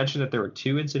 She mentioned that there were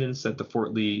 2 incidents that the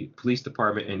Fort Lee Police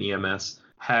Department and EMS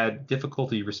had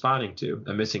difficulty responding to,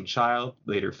 a missing child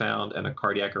later found and a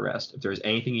cardiac arrest. If there's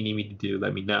anything you need me to do,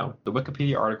 let me know. The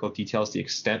Wikipedia article details the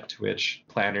extent to which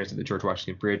planners at the George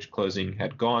Washington Bridge closing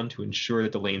had gone to ensure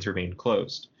that the lanes remained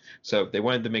closed. So they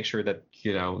wanted to make sure that,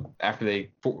 after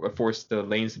they forced the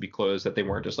lanes to be closed, that they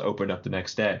weren't just opened up the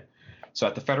next day. So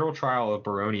at the federal trial of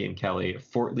Baroni and Kelly,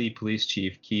 Fort Lee Police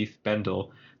Chief Keith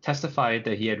Bendel testified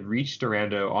that he had reached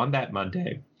Durando on that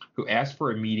Monday, who asked for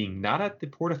a meeting not at the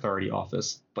Port Authority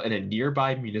office, but in a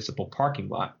nearby municipal parking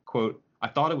lot. Quote, I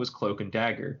thought it was cloak and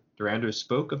dagger. Durando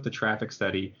spoke of the traffic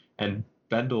study, and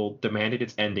Bendel demanded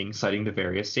its ending, citing the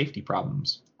various safety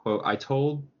problems. Quote, I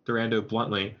told Durando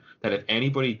bluntly that if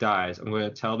anybody dies, I'm going to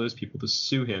tell those people to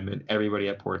sue him and everybody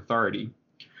at Port Authority.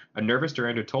 A nervous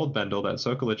Durando told Bendel that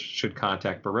Sokolich should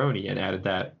contact Baroni and added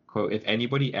that, quote, if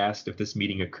anybody asked if this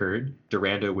meeting occurred,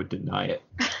 Durando would deny it.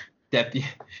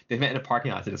 They met in a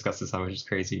parking lot to discuss this, which is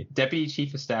crazy. Deputy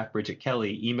Chief of Staff Bridget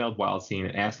Kelly emailed Wildstein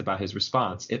and asked about his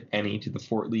response, if any, to the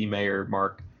Fort Lee Mayor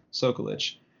Mark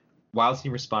Sokolich.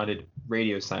 Wildstein responded,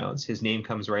 radio silence. His name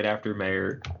comes right after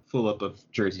Mayor Fulop of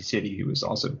Jersey City, who was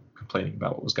also complaining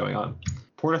about what was going on.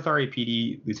 Port Authority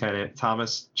PD Lieutenant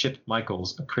Thomas Chip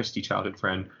Michaels, a Christie childhood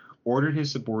friend, ordered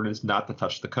his subordinates not to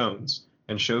touch the cones,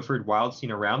 and chauffeured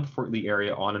Wildstein around the Fort Lee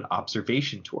area on an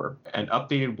observation tour, and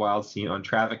updated Wildstein on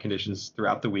traffic conditions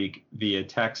throughout the week via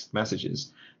text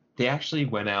messages. They actually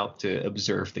went out to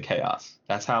observe the chaos.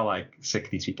 That's how sick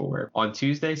these people were. On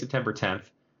Tuesday, September 10th,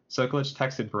 Sokolich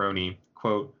texted Baroni,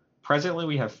 quote, presently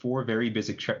we have 4 very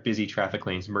busy traffic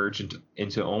lanes merged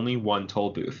into only one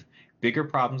toll booth. Bigger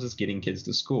problems is getting kids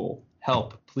to school.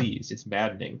 Help, please. It's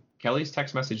maddening. Kelly's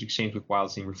text message exchange with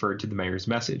Wildstein referred to the mayor's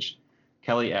message.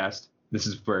 Kelly asked, this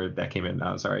is where that came in.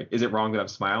 Oh, sorry. Is it wrong that I'm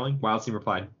smiling? Wildstein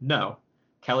replied, no.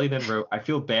 Kelly then wrote, I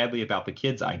feel badly about the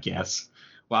kids, I guess.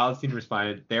 Wildstein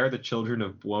responded, they are the children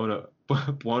of Buono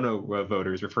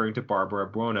voters, referring to Barbara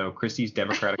Buono, Christie's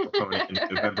Democratic opponent in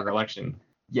the November election.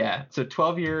 Yeah, so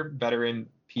 12-year veteran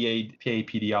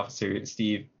PAPD officer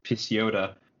Steve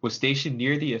Picciota was stationed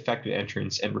near the affected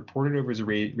entrance and reported over his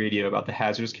radio about the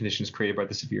hazardous conditions created by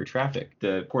the severe traffic.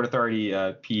 The Port Authority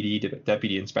PD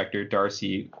Deputy Inspector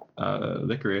Darcy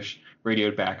Licorice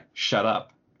radioed back, shut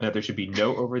up, and that there should be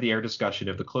no over-the-air discussion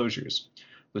of the closures.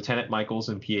 Lieutenant Michaels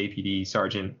and PAPD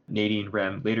Sergeant Nadine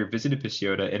Rem later visited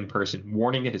Picciota in person,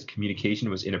 warning that his communication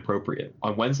was inappropriate.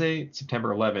 On Wednesday,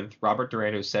 September 11th, Robert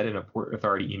Durando said in a Port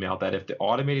Authority email that if the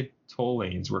automated toll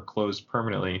lanes were closed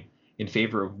permanently in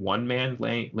favor of one-man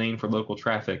lane for local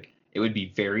traffic, it would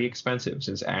be very expensive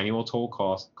since annual toll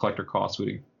collector costs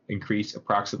would increase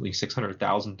approximately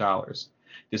 $600,000.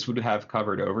 This would have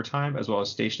covered overtime as well as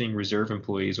stationing reserve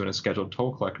employees when a scheduled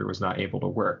toll collector was not able to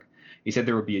work. He said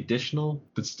there would be additional,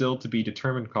 but still to be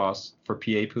determined costs for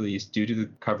PA police due to the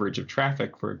coverage of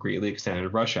traffic for a greatly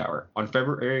extended rush hour. On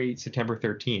September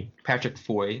 13th, Patrick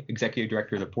Foy, executive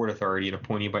director of the Port Authority and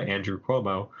appointed by Andrew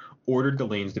Cuomo, ordered the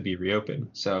lanes to be reopened.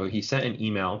 So he sent an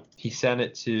email. He sent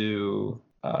it to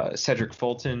Cedric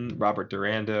Fulton, Robert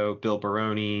Durando, Bill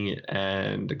Baroni,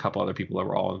 and a couple other people that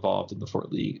were all involved in the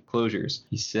Fort Lee closures.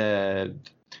 He said,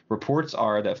 reports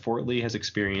are that Fort Lee has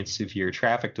experienced severe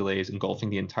traffic delays engulfing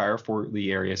the entire Fort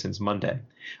Lee area since Monday.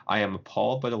 I am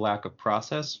appalled by the lack of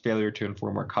process, failure to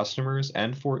inform our customers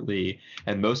and Fort Lee,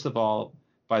 and most of all,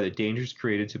 by the dangers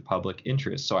created to public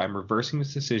interest. So I'm reversing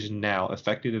this decision now,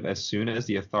 effective as soon as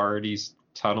the authorities'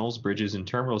 Tunnels, Bridges, and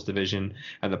Terminals Division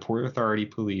and the Port Authority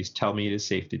Police tell me it is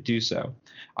safe to do so.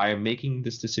 I am making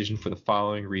this decision for the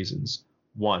following reasons.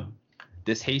 1.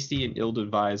 This hasty and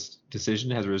ill-advised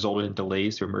decision has resulted in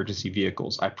delays to emergency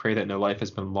vehicles. I pray that no life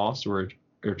has been lost or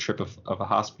a trip of a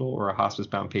hospital or a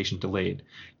hospice-bound patient delayed.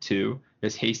 2.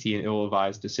 This hasty and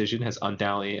ill-advised decision has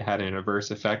undoubtedly had an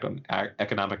adverse effect on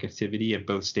economic activity in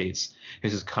both states.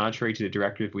 This is contrary to the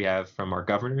directive we have from our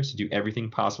governors to do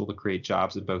everything possible to create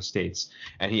jobs in both states.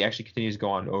 And he actually continues to go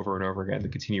on over and over again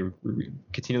to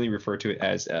continually refer to it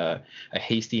as a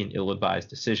hasty and ill-advised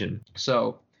decision.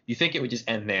 So you think it would just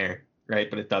end there, right?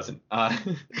 But it doesn't.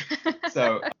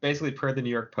 So basically, per the New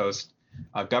York Post,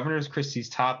 Governor Christie's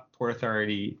top Port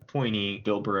Authority appointee,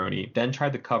 Bill Baroni, then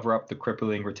tried to cover up the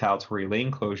crippling retaliatory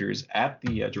lane closures at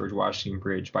the George Washington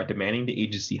Bridge by demanding the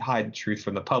agency hide the truth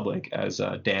from the public, as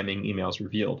damning emails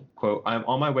revealed. Quote, I'm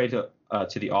on my way to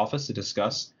the office to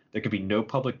discuss. There could be no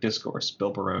public discourse,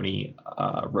 Bill Baroni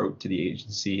wrote to the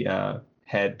agency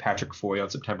head Patrick Foy on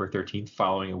September 13th,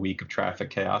 following a week of traffic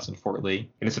chaos in Fort Lee.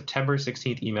 In a September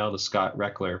 16th email to Scott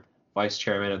Reckler, vice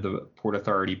chairman of the Port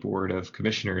Authority Board of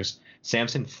Commissioners,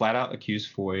 Sampson flat out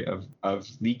accused Foy of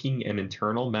leaking an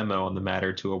internal memo on the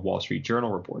matter to a Wall Street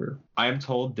Journal reporter. I am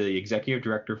told the executive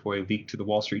director Foy leaked to the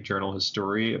Wall Street Journal his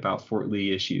story about Fort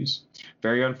Lee issues.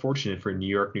 Very unfortunate for New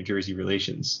York-New Jersey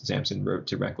relations, Sampson wrote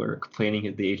to Reckler, complaining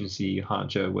that the agency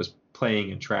honcho was playing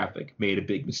in traffic, made a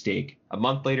big mistake. A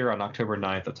month later, on October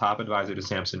 9th, a top advisor to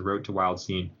Sampson wrote to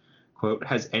Wildstein, quote,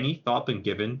 has any thought been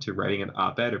given to writing an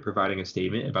op-ed or providing a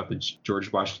statement about the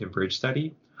George Washington Bridge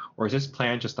study? Or is this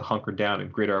plan just to hunker down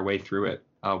and grit our way through it?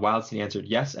 Wildstein answered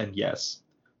yes and yes.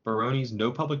 Baroni's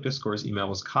no public discourse email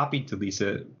was copied to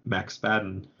Lisa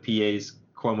McSpadden, PA's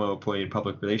Cuomo-appointed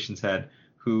public relations head,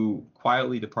 who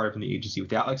quietly departed from the agency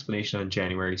without explanation on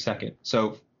January 2nd.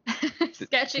 So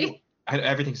sketchy.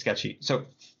 Everything's sketchy. So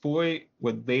Foy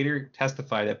would later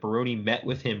testify that Baroni met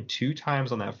with him 2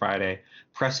 times on that Friday,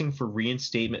 pressing for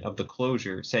reinstatement of the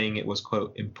closure, saying it was,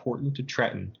 quote, important to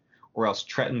Tretton, or else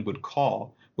Tretton would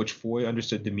call, which Foy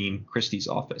understood to mean Christie's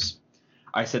office.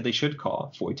 I said they should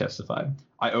call, Foy testified.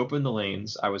 I opened the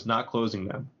lanes. I was not closing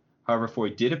them. However,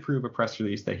 Foy did approve a press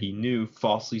release that he knew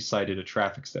falsely cited a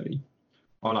traffic study.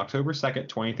 On October 2nd,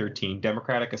 2013,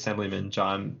 Democratic Assemblyman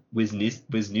John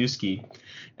Wisniewski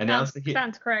announced that he...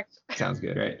 Sounds correct. Sounds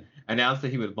good, right? Announced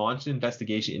that he would launch an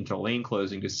investigation into lane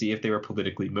closing to see if they were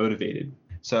politically motivated.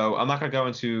 So I'm not going to go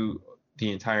into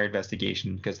the entire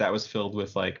investigation because that was filled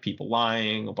with like people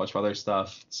lying, a bunch of other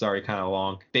stuff. Sorry, kind of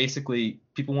long. Basically,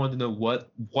 people wanted to know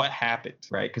what happened,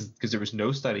 right? Because there was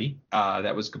no study.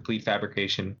 That was complete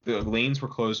fabrication. The lanes were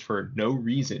closed for no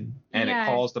reason, and it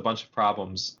caused a bunch of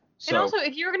problems. So, and also,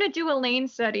 if you were going to do a lane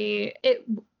study, it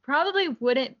probably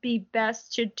wouldn't be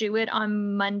best to do it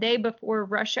on Monday before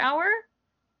rush hour.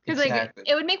 Because like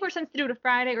it would make more sense to do it a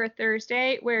Friday or a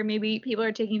Thursday where maybe people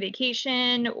are taking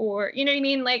vacation or, you know what I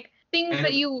mean? Like things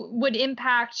that you would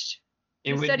impact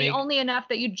the study only enough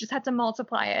that you just had to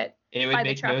multiply it. It would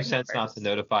make no sense not to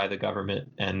notify the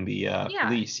government and the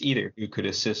police either, who could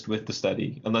assist with the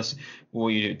study, unless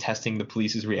you're testing the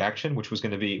police's reaction, which was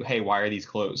going to be, hey, why are these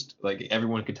closed? Like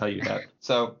everyone could tell you that.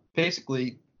 So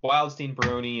basically, Wildstein,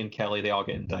 Baroni, and Kelly, they all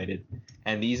get indicted.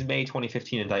 And these May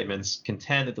 2015 indictments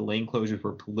contend that the lane closures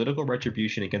were political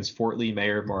retribution against Fort Lee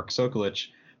Mayor Mark Sokolich,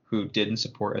 who didn't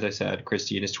support, as I said,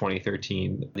 Christie in his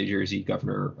 2013 New Jersey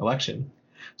governor election.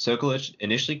 Sokolich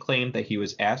initially claimed that he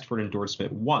was asked for an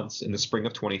endorsement once in the spring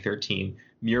of 2013,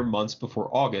 mere months before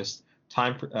August,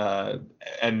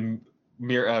 and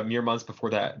mere months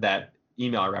before that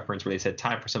email I referenced where they said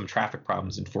time for some traffic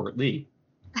problems in Fort Lee.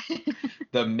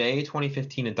 The May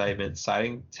 2015 indictment,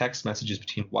 citing text messages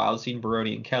between Wildstein,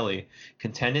 Baroni, and Kelly,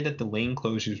 contended that the lane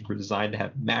closures were designed to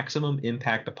have maximum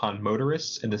impact upon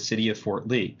motorists in the city of Fort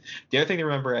Lee. The other thing to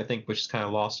remember, I think, which is kind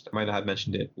of lost, I might not have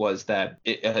mentioned it, was that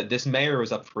this mayor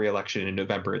was up for re-election in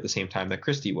November at the same time that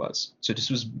Christie was. So this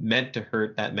was meant to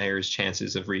hurt that mayor's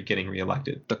chances of getting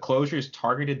re-elected. The closures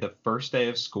targeted the first day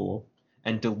of school,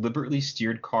 and deliberately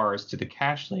steered cars to the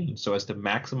cash lane so as to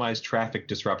maximize traffic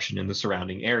disruption in the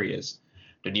surrounding areas.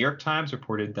 The New York Times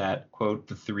reported that, quote,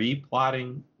 the three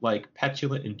plotting like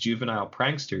petulant and juvenile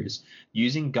pranksters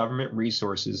using government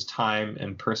resources, time,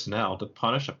 and personnel to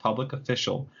punish a public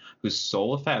official whose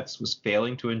sole offense was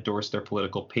failing to endorse their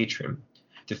political patron.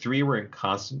 The three were in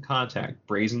constant contact,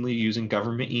 brazenly using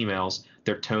government emails,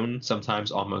 their tone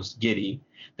sometimes almost giddy.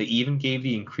 They even gave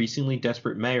the increasingly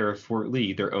desperate mayor of Fort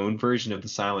Lee their own version of the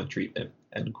silent treatment,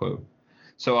 end quote.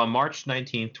 So on March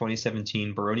 19,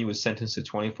 2017, Baroni was sentenced to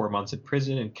 24 months in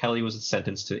prison and Kelly was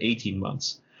sentenced to 18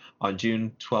 months. On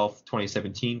June 12,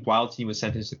 2017, Wildstein was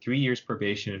sentenced to 3 years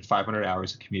probation and 500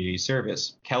 hours of community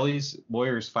service. Kelly's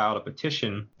lawyers filed a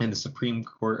petition in the Supreme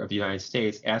Court of the United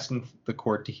States asking the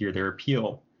court to hear their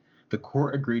appeal. The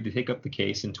court agreed to take up the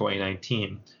case in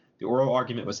 2019. The oral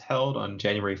argument was held on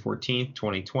January 14,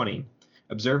 2020.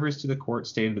 Observers to the court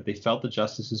stated that they felt the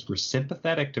justices were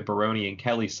sympathetic to Baroni and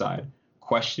Kelly's side,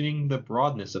 questioning the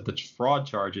broadness of the fraud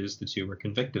charges the two were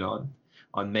convicted on.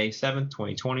 On May 7,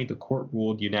 2020, the court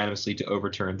ruled unanimously to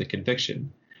overturn the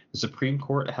conviction. The Supreme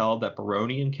Court held that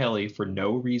Baroni and Kelly, for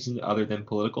no reason other than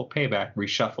political payback,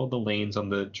 reshuffled the lanes on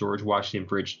the George Washington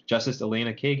Bridge. Justice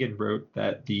Elena Kagan wrote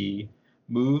that the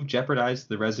move jeopardized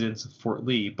the residents of Fort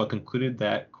Lee, but concluded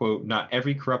that, quote, not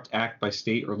every corrupt act by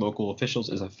state or local officials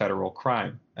is a federal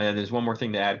crime. And then there's one more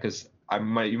thing to add, because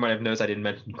you might have noticed I didn't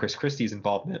mention Chris Christie's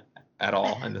involvement at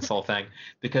all in this whole thing,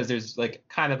 because there's like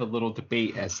kind of a little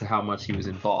debate as to how much he was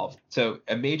involved. So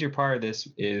a major part of this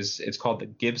it's called the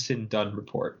Gibson-Dunn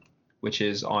Report, which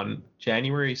is on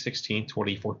January 16,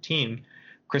 2014,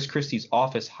 Chris Christie's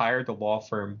office hired the law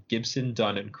firm Gibson,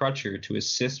 Dunn & Crutcher to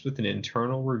assist with an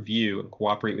internal review and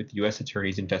cooperate with the U.S.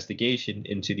 Attorney's investigation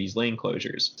into these lane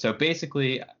closures. So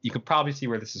basically, you could probably see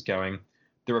where this is going.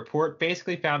 The report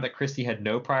basically found that Christie had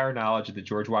no prior knowledge of the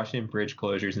George Washington Bridge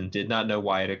closures and did not know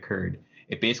why it occurred.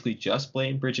 It basically just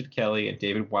blamed Bridget Kelly and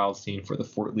David Wildstein for the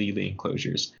Fort Lee lane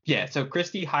closures. Yeah, so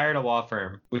Christie hired a law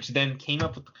firm, which then came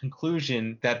up with the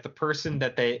conclusion that the person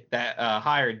that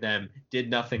hired them did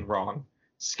nothing wrong.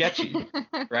 Sketchy,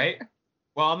 right?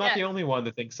 Well, I'm not the only one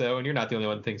that thinks so, and you're not the only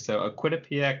one that thinks so. A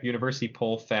Quinnipiac University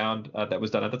poll found that was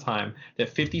done at the time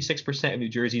that 56% of New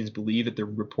Jerseyans believe that the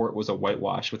report was a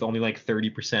whitewash, with only like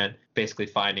 30% basically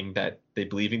finding that they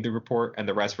believing the report, and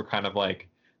the rest were kind of like,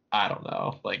 I don't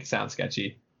know, like sounds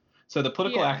sketchy. So the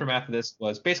political aftermath of this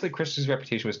was basically Christie's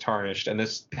reputation was tarnished, and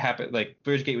this happened, like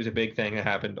Bridgegate was a big thing that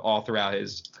happened all throughout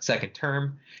his second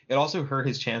term. It also hurt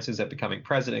his chances at becoming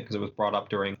president because it was brought up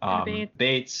during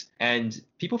debates. And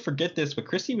people forget this, but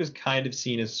Christie was kind of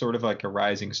seen as sort of like a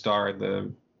rising star in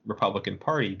the Republican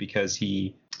Party because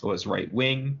he was right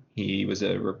wing. He was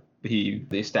the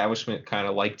establishment kind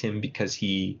of liked him because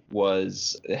he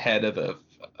was the head of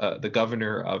the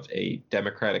governor of a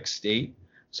Democratic state.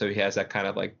 So he has that kind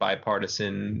of like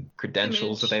bipartisan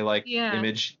credentials that they like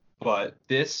image. But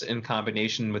this, in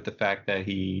combination with the fact that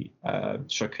he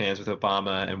shook hands with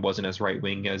Obama and wasn't as right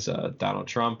wing as Donald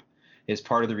Trump, is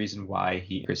part of the reason why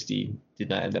Christie did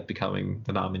not end up becoming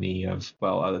the nominee of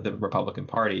the Republican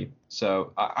Party.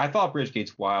 So I thought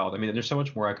Bridgegate's wild. I mean, there's so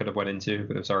much more I could have went into,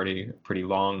 but it's already pretty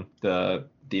long. The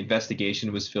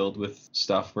investigation was filled with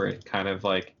stuff where it kind of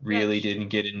like really didn't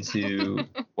get into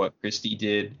what Christie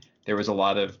did. There was a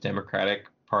lot of Democratic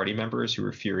Party members who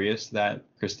were furious that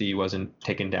Christie wasn't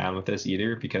taken down with this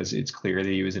either, because it's clear that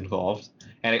he was involved.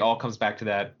 And it all comes back to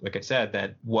that, like I said,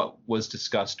 that what was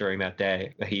discussed during that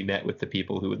day, that he met with the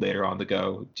people who would later on to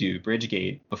go do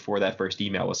Bridgegate before that first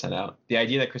email was sent out. The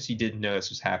idea that Christie didn't know this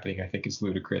was happening, I think, is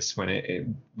ludicrous when it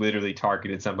literally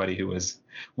targeted somebody who was...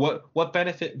 What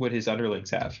benefit would his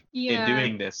underlings have in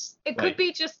doing this? It could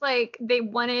be just like they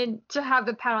wanted to have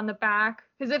the pat on the back.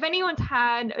 Because if anyone's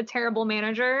had a terrible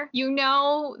manager, you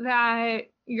know that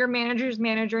your manager's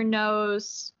manager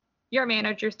knows your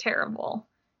manager's terrible.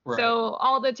 Right. So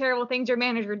all the terrible things your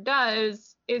manager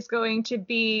does is going to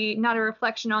be not a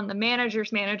reflection on the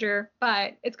manager's manager,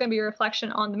 but it's going to be a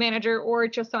reflection on the manager or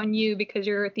just on you because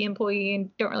you're the employee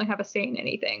and don't really have a say in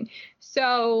anything.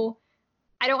 So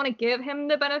I don't want to give him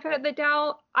the benefit of the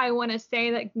doubt. I want to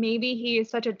say that maybe he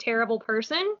is such a terrible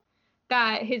person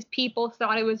that his people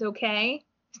thought it was okay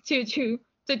to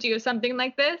do something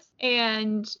like this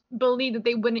and believe that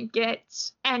they wouldn't get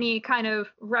any kind of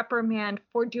reprimand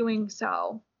for doing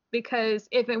so. Because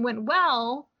if it went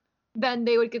well, then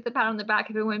they would get the pat on the back.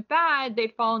 If it went bad,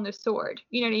 they'd fall on the sword.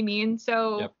 You know what I mean?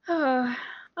 So,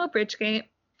 Bridgegate.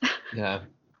 Yeah.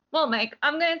 Well, Mike,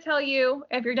 I'm going to tell you,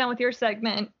 if you're done with your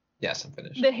segment. Yes, I'm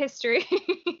finished. The history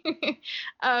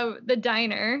of the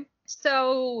diner.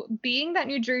 So being that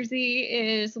New Jersey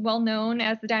is well known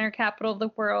as the diner capital of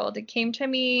the world, it came to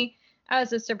me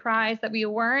as a surprise that we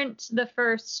weren't the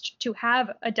first to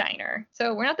have a diner.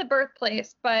 So we're not the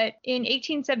birthplace, but in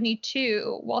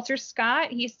 1872, Walter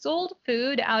Scott, he sold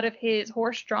food out of his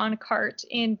horse-drawn cart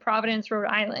in Providence, Rhode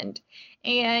Island.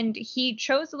 And he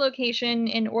chose the location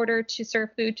in order to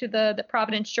serve food to the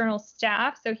Providence Journal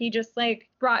staff. So he just like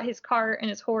brought his cart and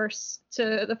his horse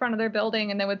to the front of their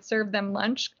building and then would serve them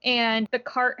lunch. And the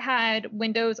cart had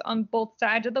windows on both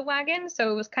sides of the wagon.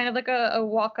 So it was kind of like a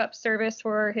walk-up service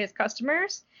for his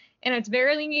customers. And it's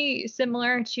very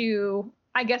similar to,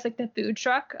 I guess, like the food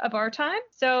truck of our time.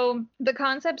 So the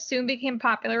concept soon became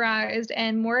popularized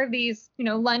and more of these,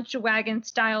 lunch wagon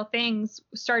style things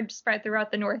started to spread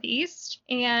throughout the Northeast.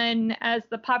 And as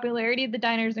the popularity of the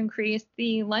diners increased,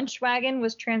 the lunch wagon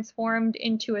was transformed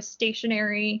into a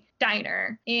stationary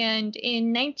diner. And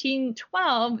in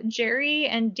 1912, Jerry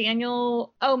and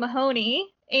Daniel O'Mahony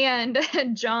and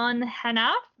John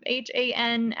Hanoff,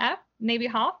 Hanf, maybe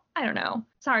Hoff, I don't know.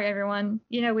 Sorry, everyone.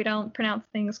 We don't pronounce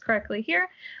things correctly here.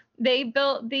 They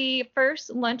built the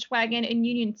first lunch wagon in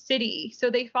Union City.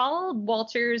 So they followed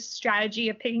Walter's strategy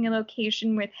of picking a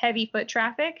location with heavy foot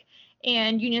traffic.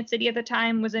 And Union City at the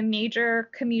time was a major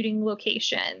commuting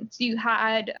location. So you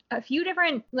had a few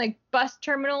different bus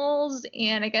terminals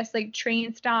and I guess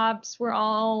train stops were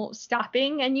all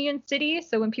stopping in Union City.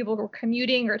 So when people were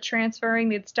commuting or transferring,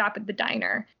 they'd stop at the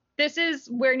diner. This is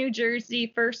where New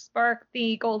Jersey first sparked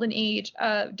the golden age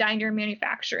of diner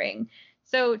manufacturing.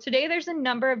 So today there's a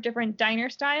number of different diner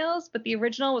styles, but the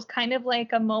original was kind of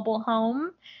like a mobile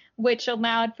home, which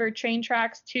allowed for train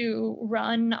tracks to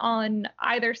run on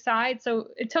either side. So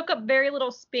it took up very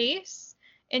little space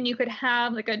and you could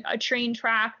have a train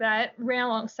track that ran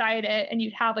alongside it and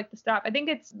you'd have the stop. I think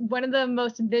it's one of the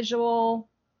most visual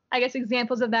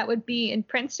examples of that would be in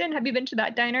Princeton. Have you been to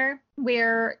that diner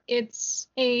where it's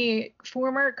a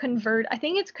former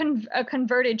a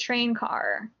converted train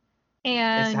car?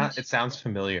 And it sounds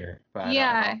familiar, but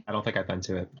yeah, I don't think I've been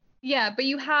to it. Yeah, but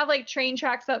you have train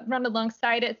tracks that run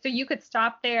alongside it, so you could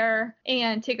stop there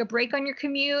and take a break on your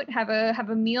commute, have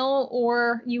a meal,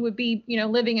 or you would be,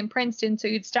 living in Princeton, so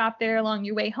you'd stop there along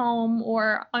your way home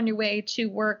or on your way to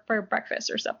work for breakfast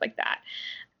or stuff like that.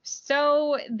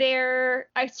 So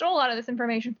I stole a lot of this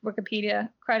information from Wikipedia,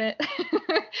 credit.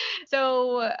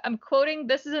 So I'm quoting,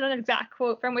 this is an exact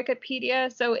quote from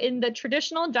Wikipedia. So in the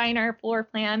traditional diner floor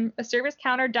plan, a service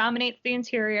counter dominates the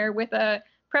interior with a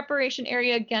preparation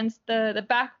area against the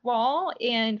back wall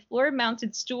and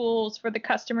floor-mounted stools for the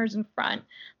customers in front.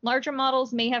 Larger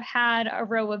models may have had a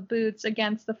row of booths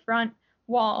against the front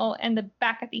wall and the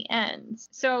back at the ends.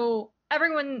 So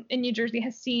everyone in New Jersey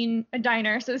has seen a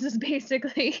diner. So this is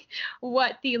basically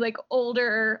what the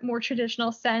older, more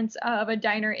traditional sense of a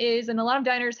diner is. And a lot of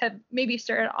diners have maybe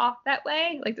started off that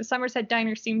way. The Somerset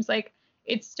Diner seems like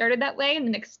it started that way and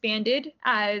then expanded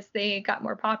as they got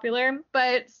more popular.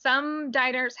 But some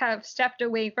diners have stepped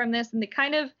away from this and they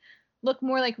kind of look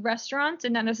more like restaurants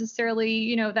and not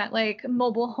necessarily, that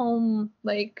mobile home,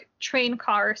 train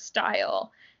car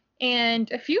style.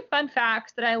 And a few fun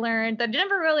facts that I learned that I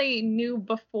never really knew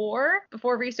before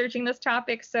researching this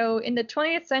topic. So in the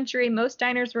 20th century, most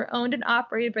diners were owned and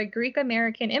operated by Greek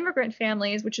American immigrant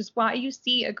families, which is why you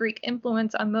see a Greek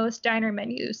influence on most diner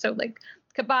menus. So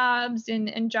kebabs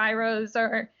and gyros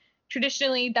are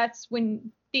traditionally, that's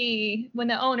when the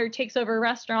owner takes over a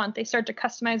restaurant, they start to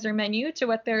customize their menu to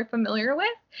what they're familiar with.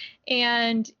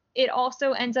 And it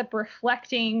also ends up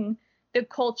reflecting the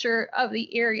culture of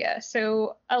the area.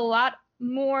 So a lot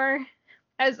more,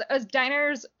 as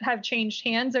diners have changed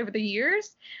hands over the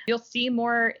years, you'll see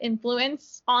more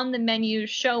influence on the menu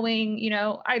showing,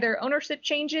 either ownership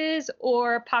changes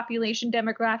or population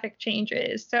demographic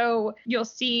changes. So you'll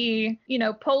see,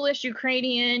 Polish,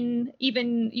 Ukrainian,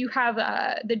 even you have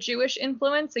the Jewish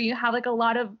influence. So you have a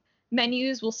lot of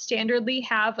menus will standardly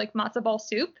have matzo ball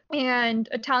soup, and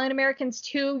Italian Americans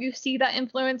too. You see that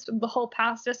influence with the whole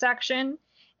pasta section.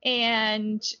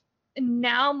 And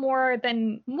now more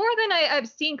than I've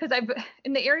seen, because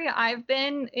in the area I've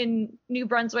been in New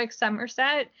Brunswick,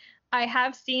 Somerset, I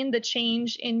have seen the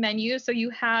change in menus. So you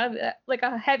have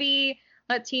a heavy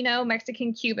Latino,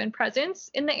 Mexican, Cuban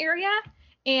presence in the area,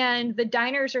 and the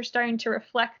diners are starting to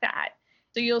reflect that.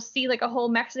 So you'll see a whole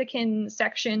Mexican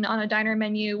section on a diner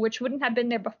menu, which wouldn't have been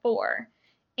there before.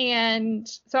 And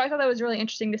so I thought that was really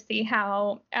interesting to see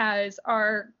how, as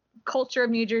our culture of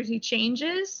New Jersey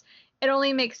changes, it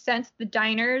only makes sense the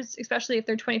diners, especially if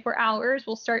they're 24 hours,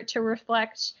 will start to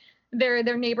reflect their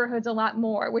neighborhoods a lot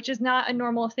more, which is not a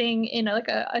normal thing in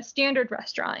a standard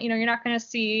restaurant. You're not going to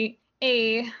see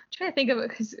I'm trying to think of it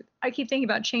because I keep thinking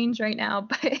about chains right now,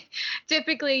 but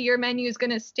typically your menu is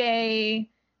going to stay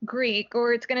Greek,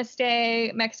 or it's going to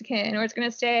stay Mexican, or it's going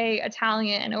to stay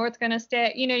Italian, or it's going to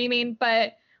stay, you know what I mean?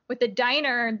 But with the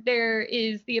diner, there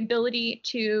is the ability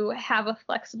to have a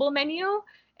flexible menu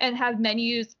and have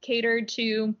menus catered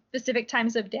to specific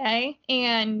times of day.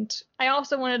 And I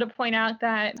also wanted to point out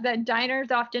that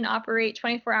diners often operate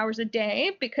 24 hours a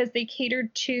day because they cater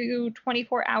to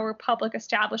 24-hour public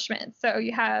establishments. So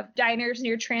you have diners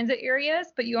near transit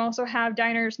areas, but you also have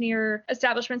diners near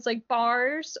establishments like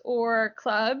bars or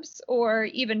clubs or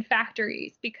even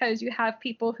factories, because you have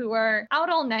people who are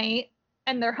out all night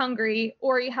and they're hungry,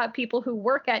 or you have people who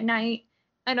work at night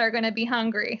and are going to be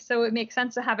hungry. So it makes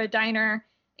sense to have a diner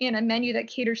and a menu that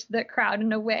caters to the crowd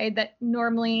in a way that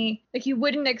normally, like, you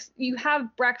wouldn't, you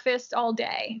have breakfast all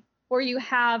day, or you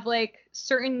have like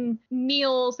certain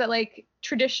meals that, like,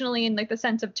 traditionally in like the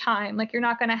sense of time, like you're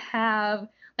not going to have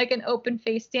like an open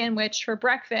faced sandwich for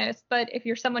breakfast. But if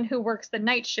you're someone who works the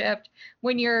night shift,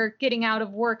 when you're getting out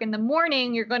of work in the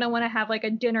morning, you're going to want to have like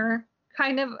a dinner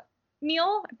kind of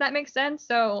meal, if that makes sense.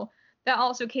 So that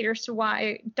also caters to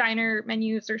why diner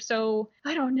menus are so,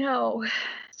 I don't know,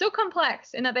 so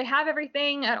complex, in that they have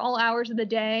everything at all hours of the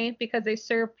day because they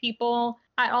serve people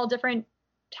at all different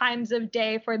times of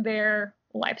day for their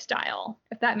lifestyle,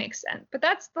 if that makes sense. But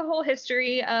that's the whole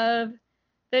history of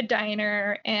the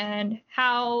diner, and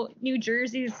how New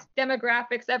Jersey's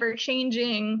demographics, ever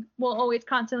changing, will always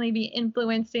constantly be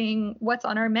influencing what's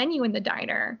on our menu in the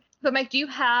diner. But Mike, do you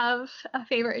have a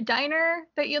favorite diner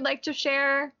that you'd like to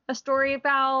share a story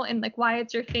about, and like why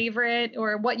it's your favorite,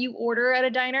 or what you order at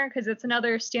a diner? Because it's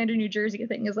another standard New Jersey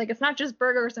thing, is like, it's not just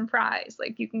burgers and fries.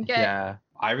 Like, you can get. Yeah,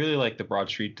 I really like the Broad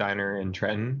Street Diner in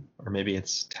Trenton, or maybe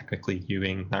it's technically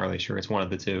Ewing. Not really sure. It's one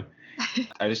of the two.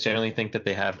 I just generally think that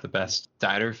they have the best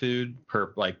diner food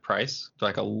per like price. They're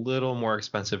like a little more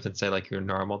expensive than say like your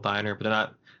normal diner, but they're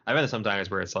not. I've been to some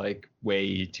diners where it's like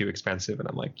way too expensive, and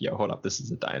I'm like, yo, hold up, this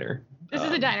is a diner. This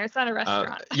is a diner. It's not a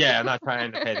restaurant. Yeah, I'm not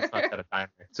trying to pay this much at a diner.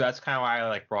 So that's kind of why I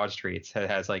like Broad Street. It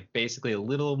has like basically a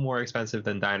little more expensive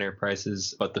than diner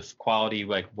prices, but the quality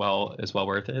like is well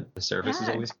worth it. The service is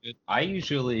always good. I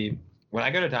usually, when I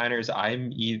go to diners,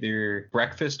 I'm either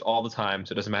breakfast all the time,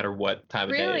 so it doesn't matter what time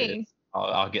of day it is.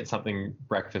 I'll get something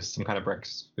breakfast, some kind of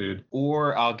breakfast food,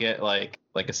 or I'll get like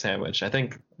a sandwich. I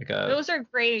think like those are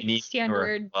great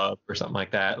standard, or something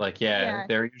like that. Like yeah,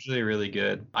 they're usually really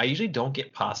good. I usually don't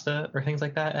get pasta or things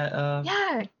like that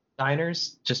at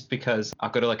diners, just because I'll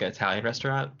go to like an Italian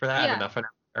restaurant for that. I have enough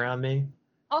around me.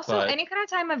 Also, any kind of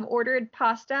time I've ordered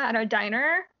pasta at a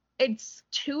diner, it's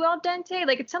too al dente.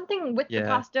 Like, it's something with the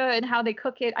pasta and how they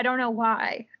cook it. I don't know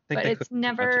why, but it's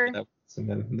never. And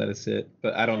then that is it.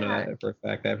 But I don't know that for a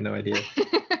fact. I have no idea.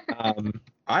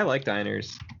 I like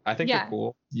diners. I think they're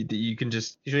cool. You can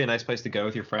just, usually a nice place to go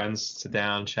with your friends, sit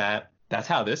down, chat. That's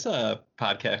how this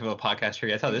podcast here.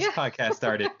 That's how this podcast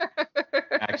started.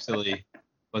 Actually,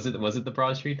 was it the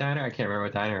Broad Street Diner? I can't remember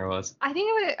what diner it was. I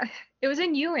think it was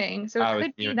in Ewing, so it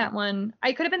could be that one.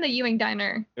 I could have been the Ewing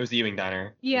Diner. It was the Ewing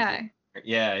Diner. Yeah.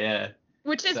 Yeah.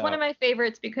 Which is one of my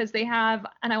favorites, because they have,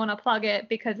 and I want to plug it,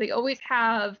 because they always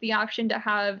have the option to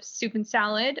have soup and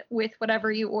salad with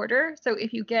whatever you order. So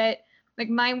if you get, like,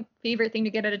 my favorite thing to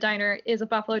get at a diner is a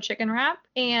buffalo chicken wrap.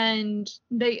 And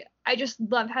I just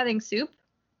love having soup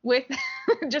with,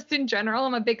 just in general,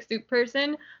 I'm a big soup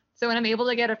person. So when I'm able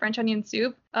to get a French onion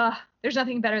soup, there's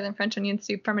nothing better than French onion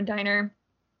soup from a diner.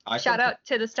 Shout out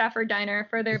to the Stafford Diner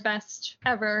for their best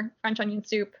ever French onion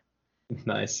soup.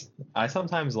 Nice. I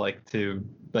sometimes like to,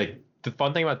 like, the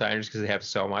fun thing about diners, because they have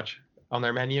so much on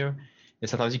their menu, is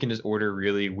sometimes you can just order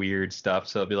really weird stuff.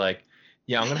 So it'll be like,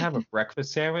 yeah, I'm going to have a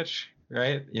breakfast sandwich,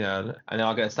 right? You know, and then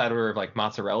I'll get a side order of like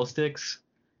mozzarella sticks.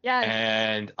 Yeah.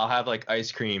 And I'll have like ice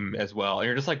cream as well. And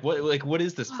you're just like, what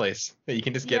is this place that you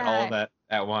can just get all of that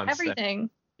at once? Everything.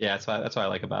 Yeah, that's what I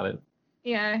like about it.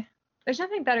 Yeah. There's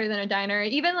nothing better than a diner.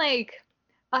 Even like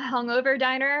a hungover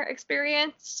diner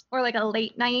experience, or like a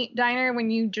late night diner when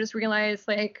you just realize,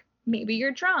 like, maybe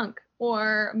you're drunk,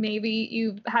 or maybe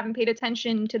you haven't paid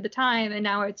attention to the time and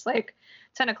now it's like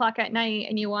 10 o'clock at night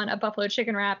and you want a buffalo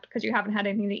chicken wrap because you haven't had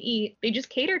anything to eat. They just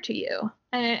cater to you,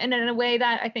 and in a way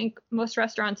that I think most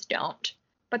restaurants don't.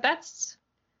 But that's,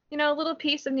 a little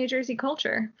piece of New Jersey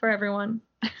culture for everyone.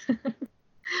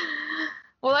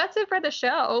 Well, that's it for the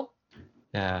show.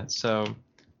 Yeah, so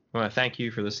I want to thank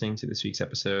you for listening to this week's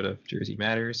episode of Jersey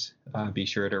Matters. Be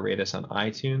sure to rate us on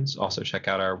iTunes. Also check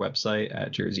out our website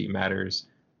at Jersey Matters.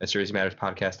 That's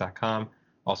jerseymatterspodcast.com.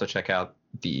 Also check out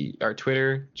our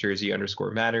Twitter,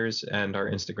 Jersey_Matters, and our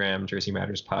Instagram, Jersey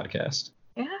Matters Podcast.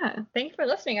 Yeah. Thank you for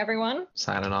listening, everyone.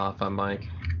 Signing off. I'm Mike.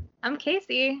 I'm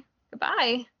Casey.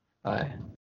 Goodbye. Bye.